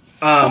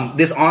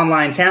this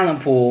online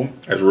talent pool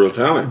That's real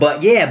talent.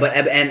 But yeah,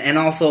 and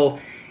also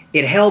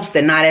it helps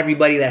that not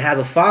everybody that has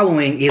a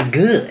following is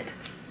good.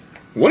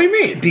 What do you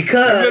mean?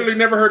 Because I've literally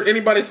never heard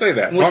anybody say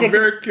that. Well, So I'm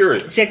very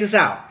curious. Check this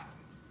out.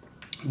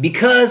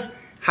 Because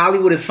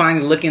Hollywood is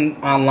finally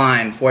looking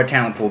online for a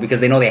talent pool because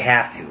they know they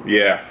have to.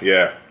 Yeah,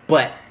 yeah.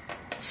 But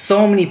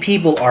so many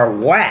people are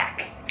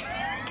whack.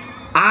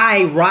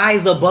 I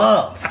rise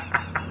above.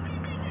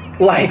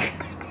 Like,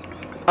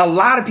 a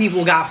lot of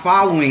people got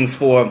followings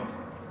for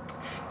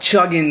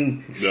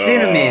chugging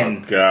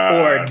cinnamon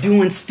or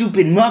doing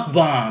stupid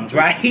mukbangs,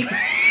 right?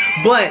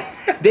 But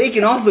they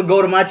can also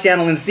go to my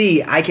channel and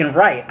see I can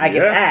write, I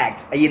can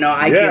act, you know,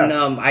 I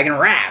can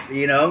rap,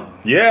 you know.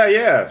 Yeah,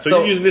 yeah. So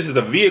you're using this as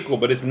a vehicle,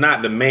 but it's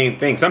not the main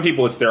thing. Some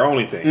people, it's their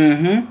only thing.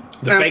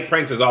 Mm-hmm. The fake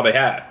pranks is all they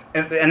have.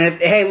 And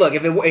hey, look,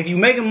 if you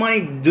making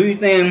money, do your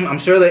thing. I'm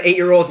sure the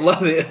 8-year-olds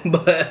love it,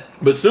 but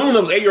soon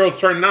those 8-year-olds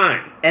turn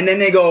 9, and then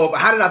they go,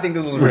 "How did I think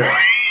this was real?"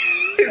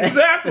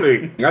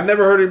 Exactly. I've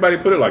never heard anybody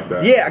put it like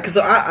that. Yeah, because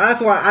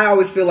that's why I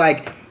always feel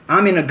like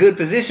I'm in a good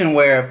position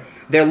where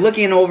they're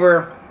looking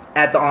over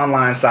at the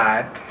online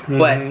side,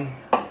 but and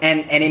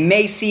it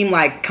may seem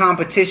like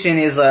competition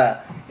is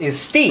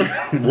steep,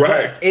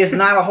 right? It's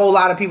not a whole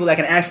lot of people that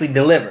can actually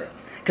deliver.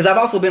 Because I've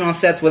also been on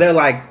sets where they're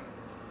like,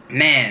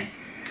 "Man,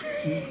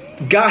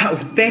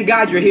 God, thank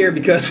God you're here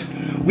because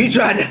we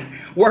tried to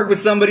work with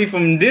somebody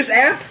from this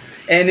app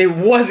and it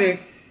wasn't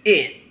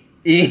it."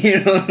 You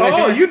know?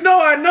 Oh, you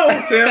know I know,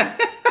 Tim.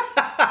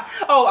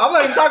 Oh, I'm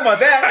not even talking about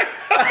that.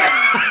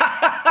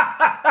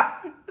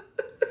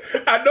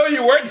 I know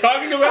you weren't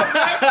talking about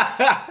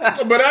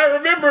that, but I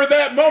remember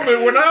that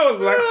moment when I was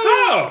like,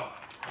 oh,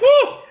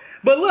 whew.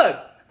 But look,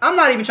 I'm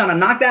not even trying to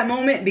knock that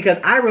moment because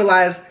I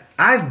realize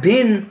I've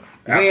been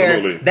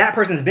where that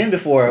person's been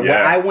before.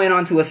 Where I went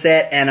onto a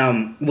set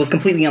and was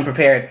completely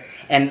unprepared,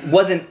 and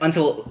wasn't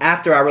until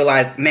after I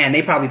realized, man,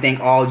 they probably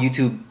think all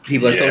YouTube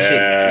people are so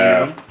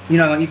shit. You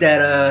know, eat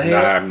that. No,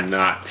 I'm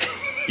not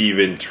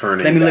even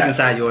turning. Let me look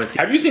inside yours.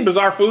 Have you seen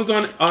Bizarre Foods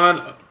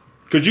on?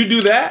 Could you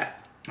do that?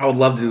 I would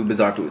love to do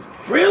Bizarre Foods.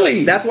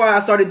 Really? That's why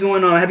I started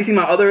doing. Have you seen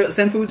my other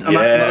Send Foods? Yes,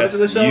 my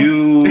other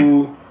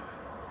show?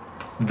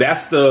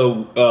 That's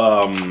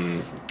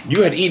the.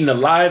 You had eaten the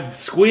live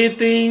squid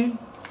thing.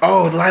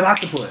 Oh, the live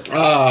octopus.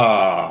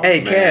 Oh,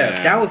 hey, man.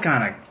 Kev, that was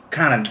kind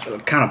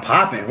of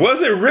popping.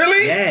 Was it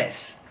really?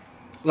 Yes.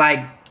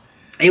 Like,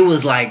 it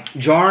was like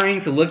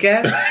jarring to look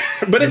at,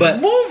 but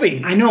it's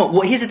moving. I know.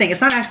 Well, here's the thing: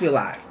 it's not actually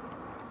alive.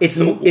 It's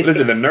the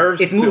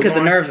nerves? It's moving because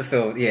the nerves are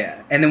still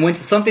and then when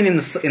something in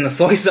the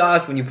soy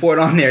sauce, when you pour it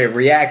on there, it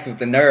reacts with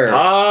the nerves.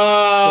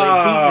 Oh, so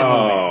it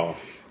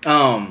keeps it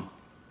moving.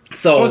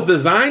 So it's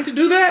designed to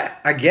do that.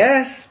 I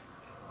guess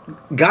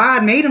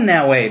God made him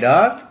that way,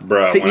 dog.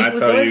 Bro, when I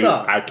tell you,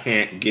 sauce. I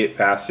can't get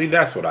past. See,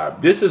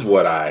 this is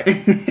what I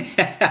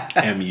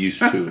am used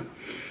to.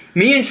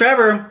 Me and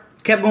Trevor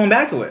kept going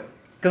back to it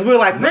because we were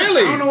like,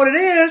 really? I don't know what it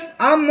is.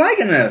 I'm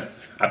liking this.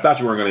 I thought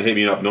you weren't going to hit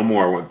me up no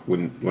more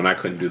when I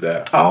couldn't do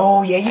that.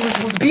 Oh, yeah, you were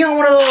supposed to be on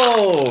one of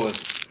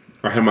those.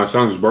 I had my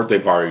son's birthday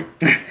party.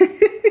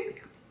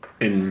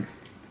 And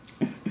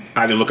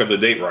I didn't look at the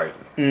date right.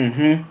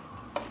 Mm-hmm.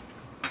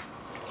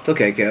 It's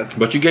okay, Kev.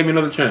 But you gave me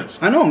another chance.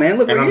 I know, man.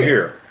 Look, and I'm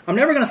here. I'm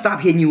never going to stop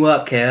hitting you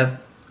up, Kev.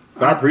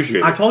 I appreciate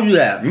it. I told you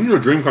that. Your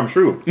dream come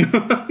true.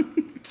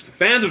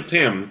 Fans of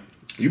Tim,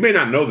 you may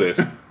not know this.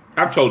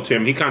 I've told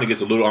Tim he kind of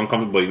gets a little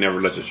uncomfortable, but he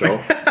never lets it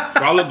show.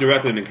 So I'll look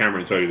directly in the camera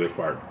and tell you this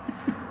part.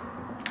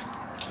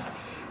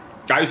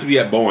 I used to be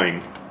at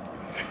Boeing,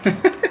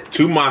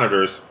 2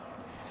 monitors,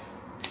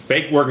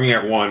 fake working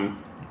at one,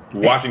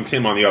 watching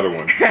Tim on the other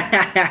one.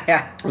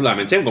 I was like,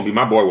 man, Tim gonna be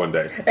my boy one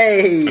day.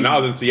 Hey. And I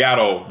was in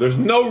Seattle. There's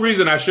no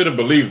reason I should have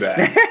believed that.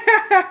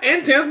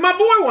 And Tim's my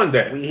boy one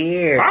day. We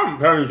here. I'm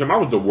telling you, Tim, I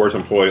was the worst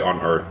employee on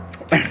earth.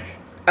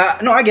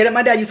 No, I get it.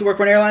 My dad used to work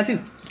for an airline too.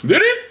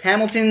 Did he?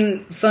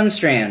 Hamilton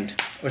Sunstrand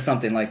or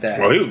something like that.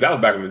 Well, that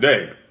was back in the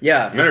day.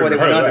 Yeah, before they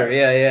went under.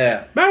 Yeah,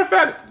 yeah. Matter of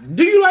fact,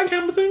 do you like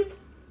Hamilton?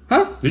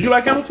 Huh? Did you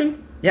like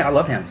Hamilton? Yeah, I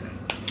loved Hamilton.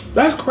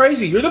 That's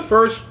crazy. You're the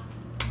first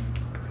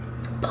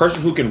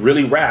person who can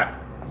really rap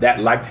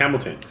that liked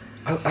Hamilton.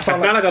 I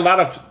found like a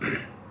lot of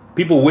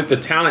people with the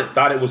talent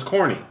thought it was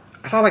corny.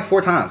 I saw it like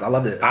 4 times. I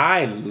loved it.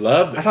 I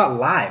loved it. I saw it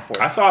live.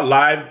 I saw it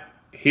live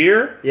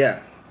here.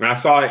 Yeah. And I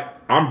saw it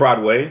on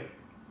Broadway.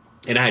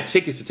 And I had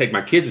tickets to take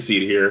my kids to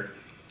see it here.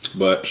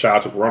 But shout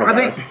out to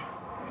coronavirus.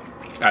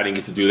 I didn't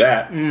get to do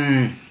that.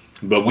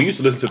 But we used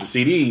to listen to the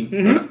CD.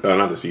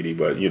 Not the CD,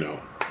 but you know.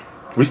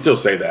 We still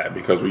say that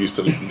because we used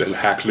to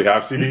actually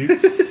have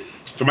CDs.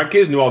 So my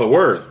kids knew all the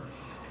words.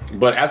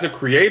 But as a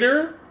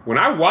creator, when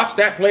I watched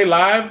that play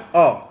live,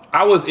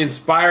 I was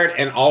inspired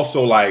and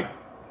also like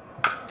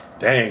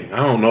dang, I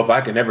don't know if I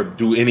can ever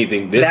do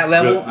anything this That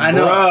level, good. I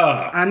know.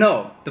 Bruh. I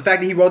know. The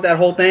fact that he wrote that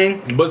whole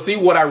thing. But see,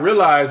 what I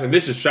realized, and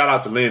this is shout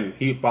out to Lynn.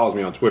 He follows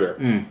me on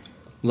Twitter.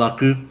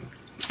 Lucky.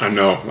 I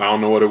know. I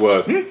don't know what it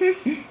was.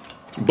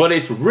 But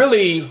it's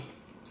really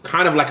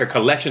kind of like a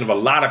collection of a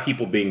lot of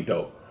people being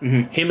dope.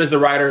 Him as the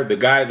writer, the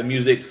guy, the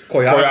music,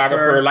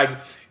 choreographer. Like,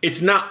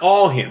 it's not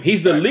all him.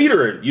 He's the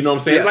leader. You know what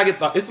I'm saying?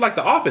 Yeah. It's like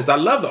The Office. I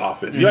love The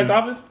Office. You like The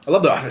Office? I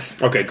love The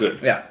Office. Okay, good.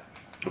 Yeah.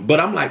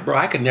 But I'm like, bro,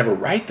 I could never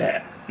write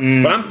that.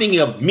 But I'm thinking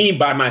of me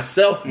by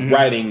myself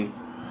writing.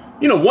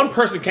 You know, one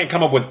person can't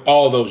come up with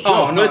all those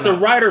jokes. But it's a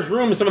writer's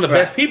room and some of the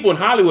best people in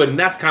Hollywood. And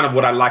that's kind of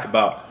what I like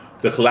about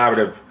the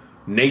collaborative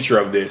nature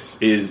of this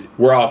is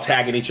we're all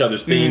tagging each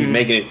other's theme,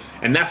 making it,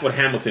 and that's what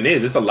Hamilton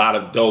is. It's a lot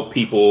of dope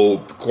people,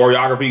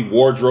 choreography,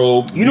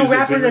 wardrobe. You know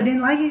rappers that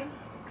didn't like it?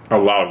 A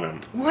lot of them.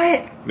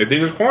 What? They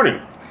think it's corny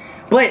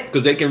But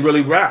because they can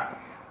really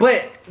rap.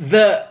 But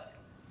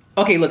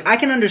okay, look, I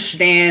can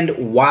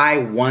understand why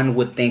one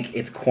would think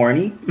it's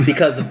corny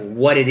because of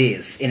what it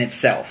is in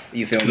itself.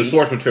 You feel me? The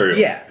source material.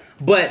 Yeah,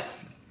 but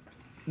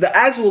the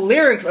actual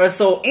lyrics are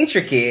so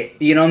intricate.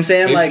 You know what I'm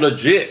saying? It's like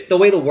legit. The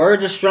way the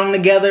words are strung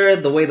together,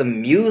 the way the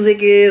music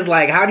is.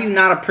 Like, how do you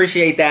not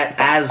appreciate that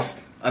as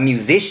a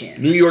musician?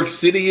 New York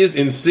City is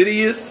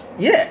insidious.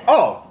 Yeah.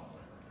 Oh.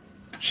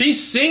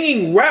 She's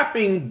singing,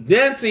 rapping,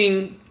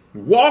 dancing,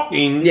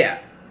 walking. Yeah.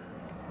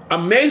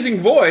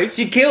 Amazing voice.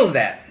 She kills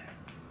that.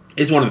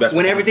 It's one of the best.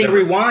 When everything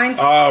rewinds.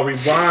 Oh,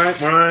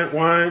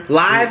 rewind.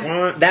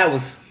 Live. That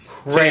was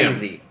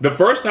crazy. Sam, the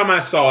first time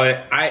I saw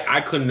it,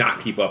 I could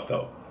not keep up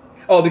though.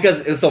 Oh, because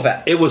it was so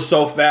fast. It was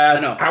so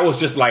fast. I know. I was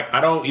just like, I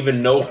don't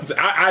even know.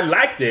 I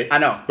liked it. I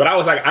know. But I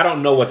was like, I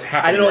don't know what's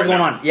happening. I didn't know what was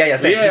going on. Yeah,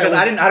 same. Yeah, because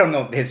I don't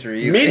know the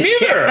history either. Me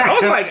neither. I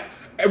was like,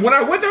 when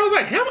I went there, I was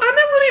like, hell, I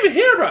never really even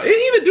hear about it.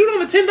 Isn't he the dude on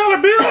the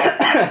 $10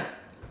 bill?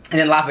 And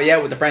then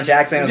Lafayette with the French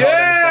accent.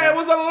 Yeah, it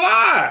was a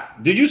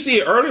lot. Did you see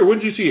it earlier? When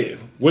did you see it?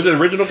 Was it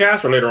original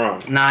cast or later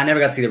on? Nah, I never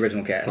got to see the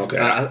original cast. Okay.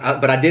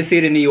 But I did see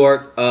it in New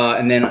York,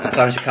 and then I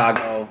saw it in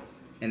Chicago,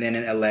 and then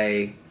in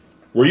LA.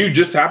 Were you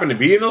just happened to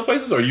be in those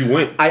places, or you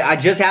went? I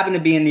just happened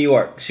to be in New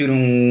York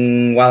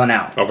shooting Wildin'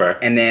 Out. Okay.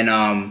 And then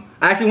I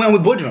actually went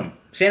with Boudrum,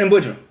 Shannon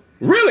Boudrum.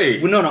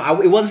 Really? Well,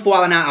 no, it wasn't for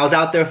Wildin' Out.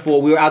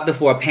 We were out there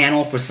for a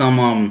panel for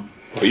some.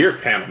 Well, you're a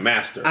panel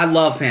master. I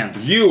love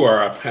panels. You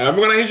are a panel.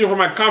 When I hit you for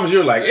my conference,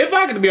 you're like, if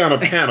I could be on a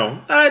panel,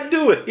 I'd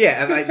do it.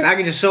 Yeah, if I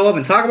could just show up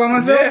and talk about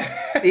myself,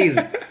 easy.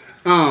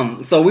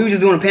 So we were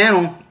just doing a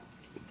panel,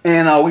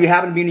 and we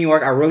happened to be in New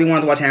York. I really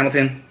wanted to watch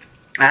Hamilton.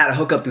 I had a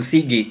hookup through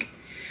SeatGeek.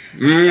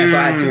 And so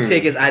I had 2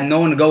 tickets. I had no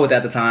one to go with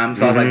at the time.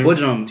 So I was like,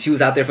 Boudrum, she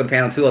was out there for the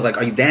panel too. I was like,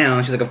 are you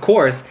down? She's like, of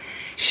course.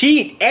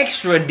 She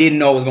extra didn't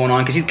know what was going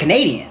on because she's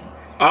Canadian.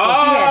 So she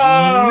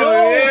had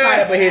no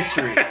type of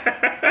history.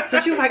 So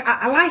she was like,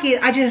 I like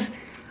it. I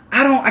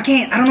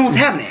don't know what's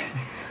happening.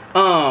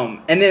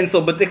 And then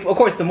of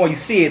course, the more you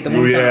see it, the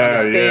more you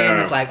understand.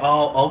 Yeah. It's like,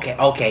 oh,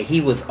 okay,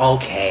 he was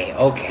okay.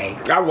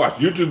 I watched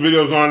YouTube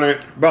videos on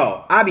it.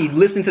 Bro, I be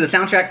listening to the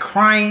soundtrack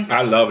crying.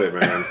 I love it,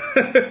 man.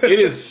 It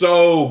is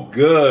so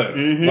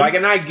good. Like,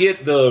 and I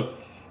get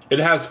it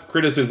has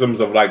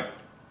criticisms of like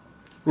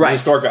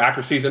historical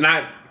accuracies, and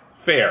not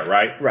fair,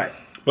 right? Right.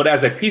 But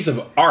as a piece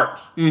of art,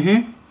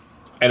 and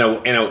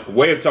a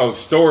way of telling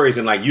stories,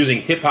 and like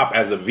using hip hop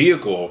as a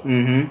vehicle,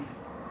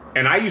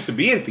 and I used to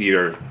be in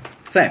theater.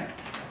 Same.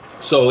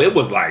 So it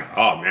was like,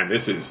 oh man,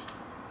 this is,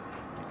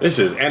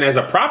 and as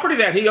a property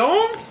that he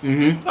owns,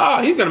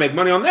 oh, he's gonna make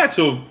money on that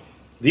till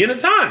the end of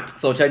time.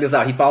 So check this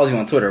out. He follows you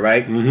on Twitter,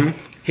 right?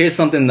 Here's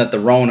something that the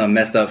Rona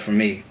messed up for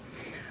me.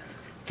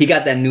 He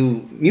got that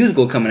new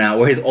musical coming out,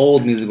 or his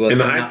old musical is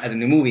coming out as a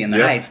new movie, In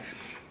the Heights.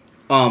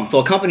 So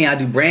a company I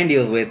do brand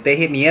deals with, they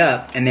hit me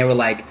up and they were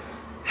like,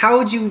 how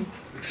would you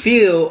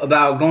feel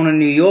about going to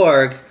New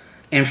York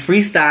and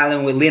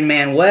freestyling with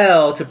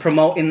Lin-Manuel to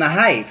promote In the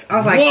Heights? I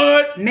was like,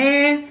 what?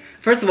 Man,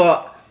 first of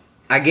all,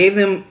 I gave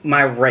them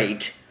my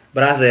rate,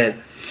 but I said,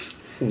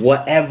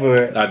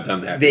 whatever I've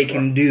done that they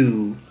can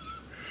do,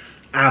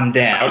 I'm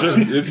down. I'll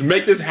just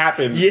make this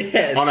happen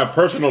on a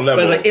personal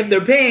level. But it's like, if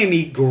they're paying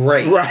me,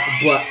 great.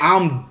 Right. But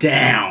I'm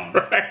down.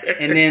 Right.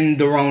 And then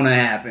the Rona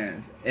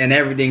happened. And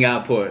everything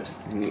got pushed.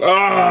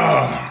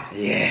 Oh.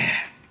 Yeah.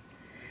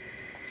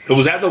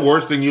 Was that the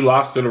worst thing you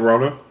lost to the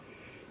Rona?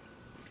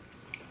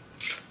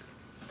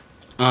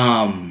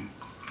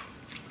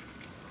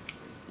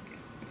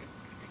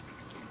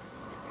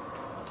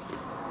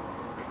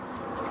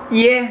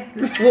 Yeah.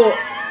 Well,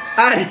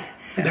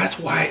 That's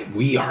why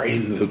we are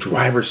in the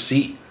driver's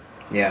seat.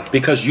 Yeah.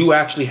 Because you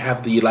actually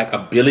have the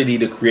ability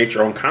to create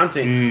your own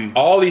content.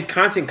 All these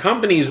content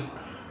companies,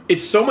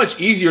 it's so much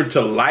easier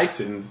to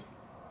license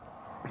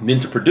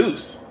than to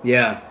produce.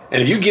 Yeah.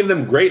 And if you give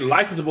them great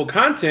licensable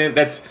content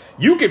that's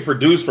you can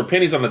produce for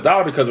pennies on the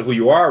dollar because of who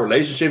you are,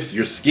 relationships,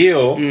 your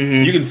skill,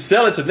 you can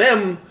sell it to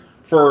them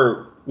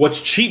for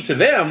what's cheap to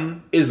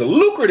them is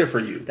lucrative for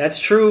you. That's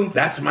true.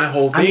 That's my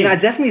whole thing. I mean, I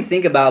definitely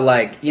think about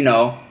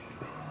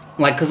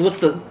because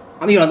what's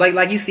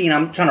like you seen,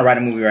 I'm trying to write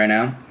a movie right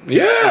now.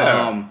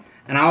 Yeah.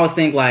 And I always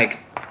think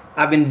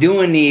I've been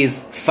doing these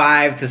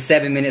 5 to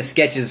 7 minute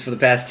sketches for the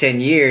past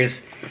 10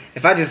 years.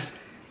 If I just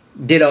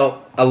did a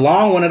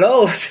long one of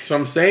those, So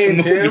I'm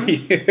saying, Tim,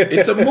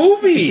 it's a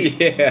movie.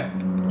 Yeah.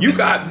 You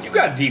got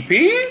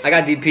DPs. I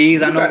got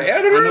DPs. I got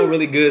editors? know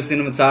really good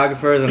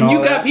cinematographers and all You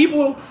that. got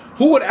people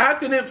who would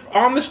act in it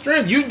on the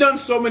strength. You've done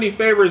so many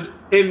favors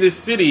in this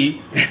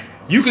city.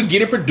 You could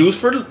get it produced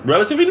for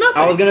relatively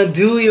nothing. I was gonna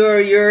do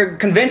your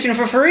convention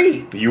for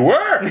free. You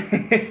were.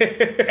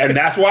 And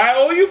that's why I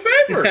owe you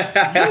favors.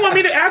 You want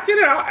me to act in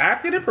it? I'll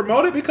act in it,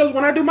 promote it, because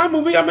when I do my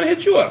movie, I'm going to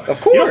hit you up.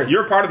 Of course.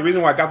 You're part of the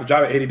reason why I got the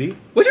job at ADD.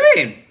 What you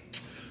mean?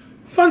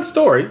 Fun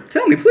story.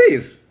 Tell me,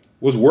 please.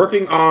 Was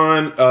working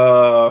on,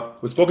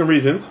 with Spoken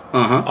Reasons,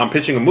 on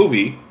pitching a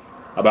movie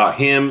about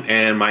him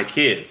and my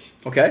kids.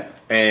 Okay.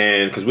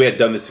 And because we had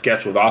done this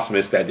sketch with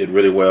Osmus that did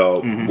really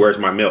well, Where's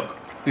My Milk?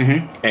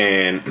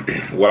 And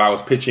what I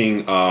was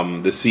pitching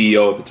the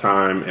CEO at the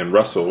time and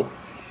Russell,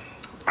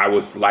 I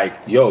was like,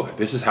 yo,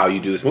 this is how you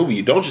do this movie.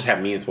 You don't just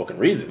have me in Spoken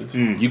Reasons.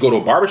 You go to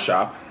a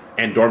barbershop,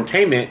 and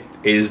Dormtainment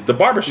is the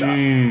barbershop,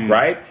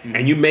 right?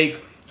 And you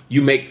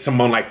make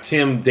someone like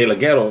Tim De La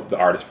Ghetto, the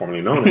artist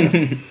formerly known as,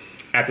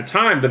 at the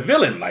time, the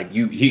villain. Like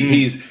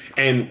he's,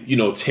 and you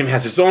know, Tim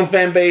has his own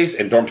fan base,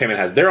 and Dormtainment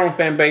has their own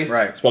fan base.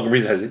 Right. Spoken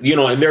Reasons has, you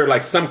know, and there are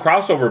like some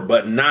crossover,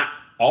 but not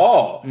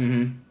all.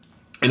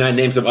 And I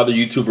named some other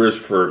YouTubers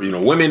for, you know,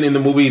 women in the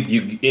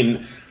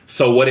movie.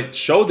 So what it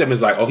showed them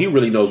is like, oh, he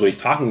really knows what he's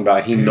talking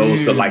about. He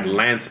knows the like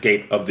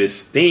landscape of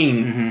this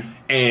thing.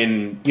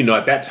 And, you know,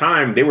 at that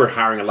time, they were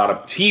hiring a lot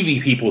of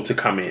TV people to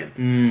come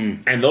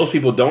in. And those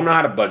people don't know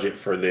how to budget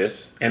for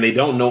this. And they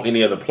don't know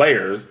any other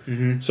players.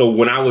 So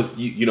when I was,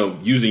 you know,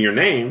 using your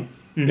name,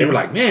 they were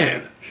like,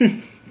 man,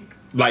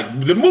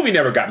 like the movie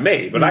never got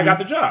made, but I got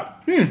the job.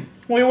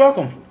 Well, you're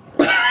welcome.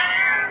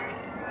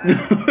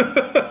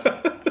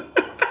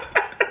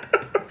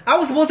 I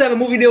was supposed to have a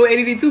movie deal with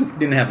ADD too.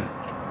 Didn't happen.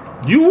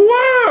 You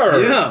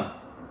were? Yeah.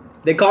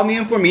 They called me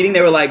in for a meeting.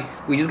 They were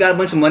like, we just got a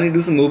bunch of money to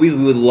do some movies.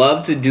 We would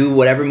love to do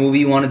whatever movie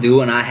you want to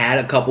do. And I had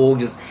a couple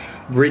just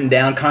written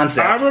down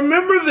concepts. I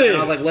remember this.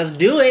 And I was like, let's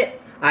do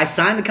it. I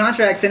signed the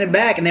contract, sent it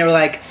back, and they were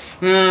like,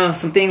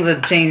 some things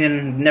are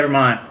changing. Never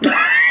mind.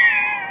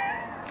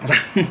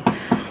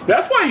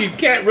 That's why you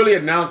can't really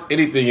announce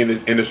anything in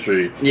this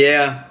industry.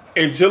 Yeah.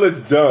 Until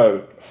it's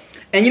done.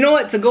 And you know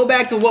what? To go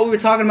back to what we were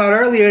talking about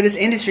earlier, this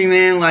industry,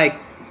 man, like,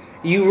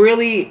 you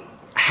really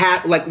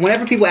have, like,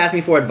 whenever people ask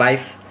me for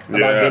advice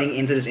about getting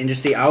into this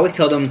industry, I always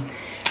tell them,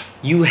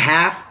 you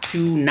have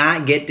to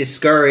not get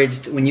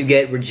discouraged when you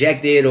get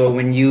rejected or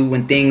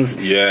when things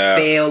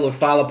fail or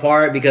fall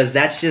apart, because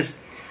that's just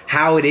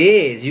how it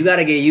is. You got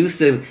to get used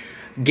to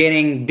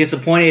getting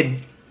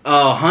disappointed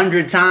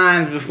 100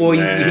 times before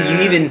you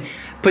even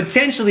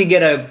potentially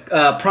get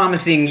a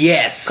promising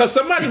yes. Because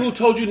somebody who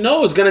told you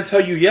no is going to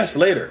tell you yes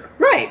later.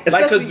 Right.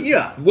 Especially,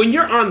 when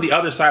you're on the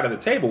other side of the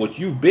table, which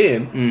you've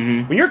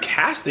been, when you're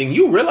casting,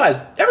 you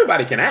realize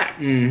everybody can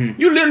act.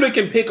 You literally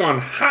can pick on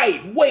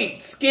height,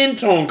 weight, skin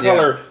tone,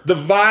 color, the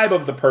vibe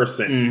of the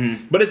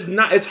person. But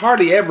it's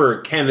hardly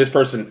ever can this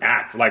person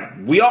act. Like,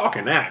 we all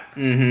can act.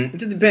 It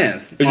just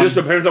depends. It just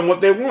depends on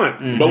what they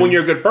want. But when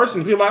you're a good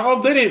person, people are like,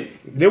 oh,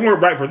 they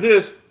weren't right for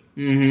this,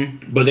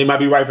 but they might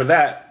be right for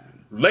that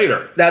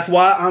later. That's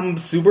why I'm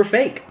super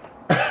fake.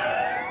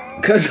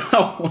 Because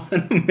I want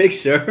to make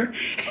sure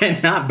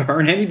and not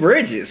burn any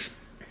bridges.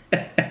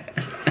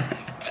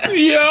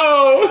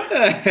 Yo!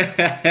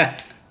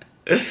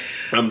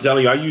 I'm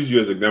telling you, I use you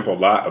as an example a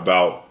lot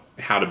about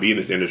how to be in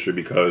this industry,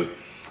 because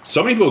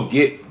so many people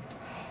get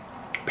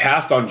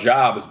passed on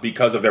jobs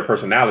because of their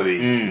personality,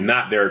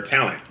 not their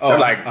talent. They're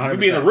like, you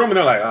be in the room and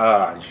they're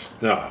like,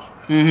 no.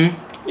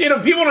 You know,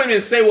 people don't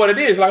even say what it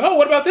is. Like, oh,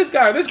 what about this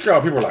guy or this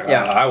girl? People are like,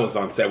 I was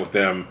on set with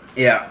them.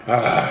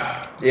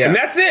 And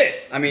that's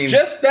it. I mean,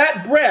 just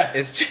that breath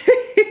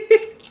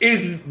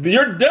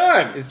you're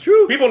done. It's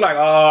true. People are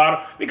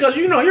like, because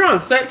you know, you're on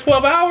set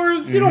 12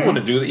 hours. You don't want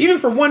to do that. Even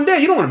for one day,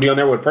 you don't want to be on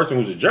there with a person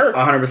who's a jerk.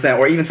 100%.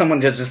 Or even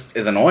someone just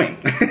is annoying.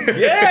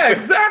 Yeah,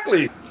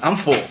 exactly. I'm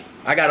full.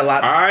 I got a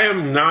lot. I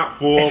am not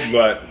full,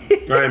 but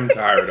I am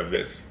tired of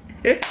this.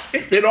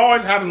 It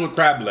always happens with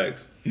crab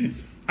legs.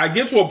 I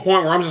get to a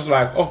point where I'm just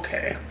like,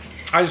 okay,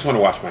 I just want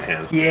to wash my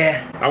hands.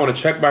 Yeah. I want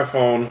to check my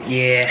phone.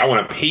 Yeah. I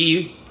want to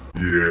pee.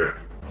 Yeah.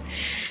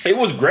 It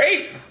was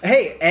great.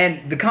 Hey,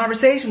 and the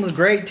conversation was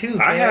great too.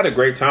 I had a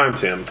great time,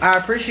 Tim. I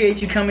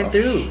appreciate you coming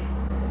through.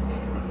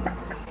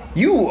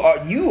 You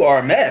are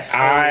a mess.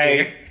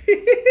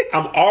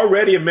 I'm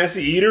already a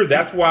messy eater.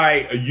 That's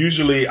why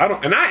usually I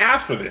don't. And I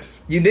asked for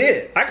this. You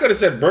did. I could have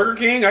said Burger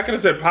King. I could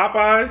have said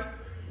Popeyes.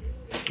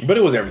 But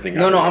it was everything.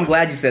 No, I'm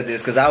glad you said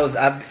this, because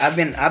I've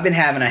been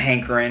having a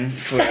hankering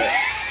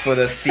for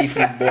the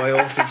seafood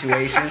boil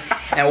situation,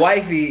 and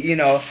wifey, you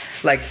know,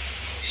 like,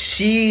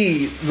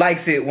 she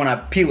likes it when I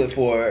peel it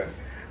for her.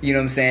 You know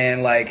what I'm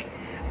saying? Like,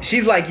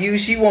 she's like you.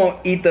 She won't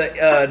eat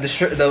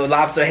the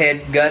lobster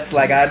head guts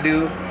like I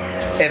do.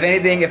 If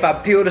anything, if I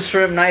peel the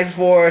shrimp nice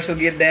for her, she'll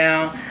get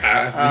down.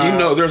 You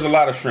know, there's a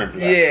lot of shrimp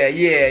left.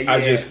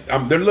 Yeah.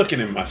 They're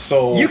looking in my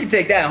soul. You can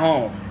take that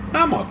home.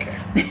 I'm okay.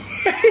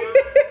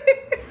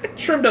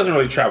 Shrimp doesn't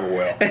really travel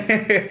well.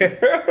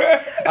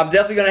 I'm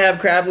definitely gonna have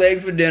crab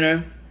legs for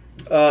dinner.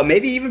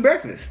 Maybe even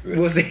breakfast.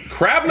 We'll see.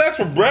 Crab legs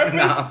for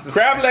breakfast? No,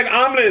 crab leg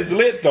omelet is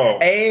lit though.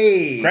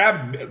 Hey.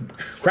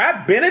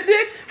 Crab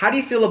Benedict? How do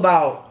you feel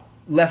about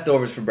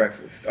leftovers for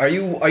breakfast? Are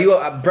you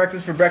a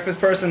breakfast for breakfast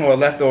person or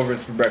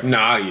leftovers for breakfast?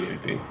 Nah, I'll eat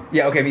anything.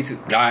 Yeah, okay, me too.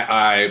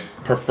 I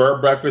prefer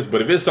breakfast,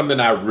 but if it's something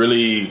I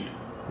really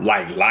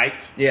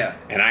liked, yeah,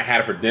 and I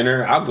had it for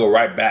dinner, I'll go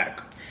right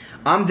back.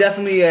 I'm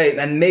definitely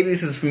and maybe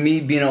this is for me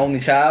being an only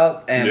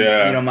child, and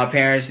you know my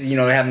parents, you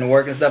know, having to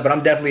work and stuff. But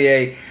I'm definitely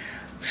a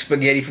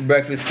spaghetti for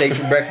breakfast, steak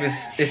for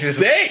breakfast.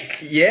 Steak,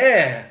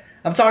 yeah.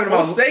 I'm talking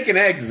about steak and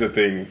eggs is a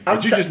thing.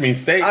 But you just mean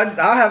steak. I'll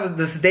have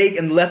the steak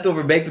and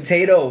leftover baked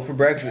potato for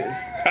breakfast.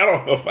 I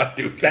don't know if I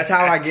do that. That's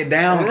how I get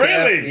down.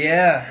 Really? Kev.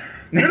 Yeah.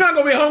 You're not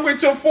gonna be hungry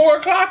till 4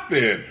 o'clock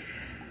then.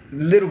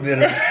 Little bit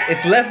of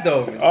it's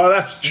leftovers. Oh,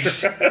 that's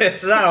true.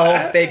 It's not a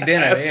whole steak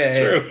dinner. That's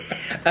true.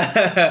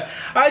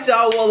 All right,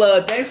 y'all.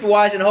 Well, thanks for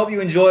watching. Hope you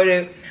enjoyed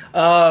it.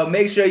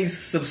 Make sure you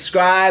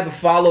subscribe,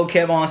 follow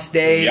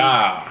KevOnStage.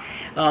 Yeah.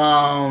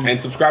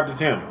 And subscribe to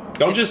Tim.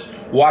 Don't just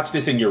watch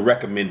this and you're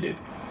recommended.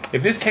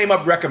 If this came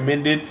up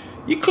recommended,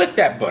 you click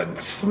that button,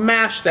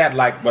 smash that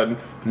like button,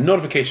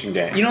 notification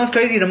gang. You know what's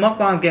crazy? The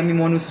mukbangs get me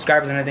more new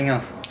subscribers than anything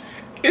else.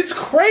 It's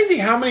crazy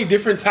how many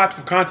different types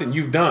of content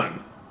you've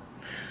done.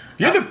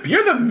 You're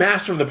the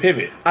master of the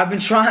pivot. I've been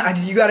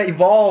trying. You gotta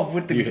evolve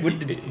with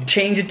the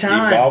change of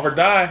times. Evolve or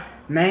die.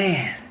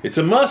 Man, it's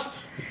a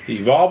must.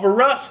 Evolve or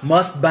rust.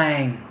 Must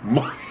bang.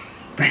 All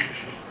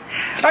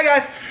right,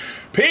 guys.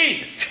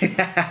 Peace. Woo,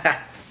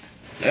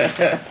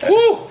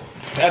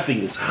 that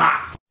thing is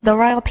hot. The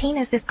royal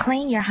penis is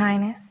clean, Your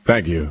Highness.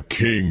 Thank you.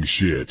 King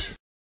shit.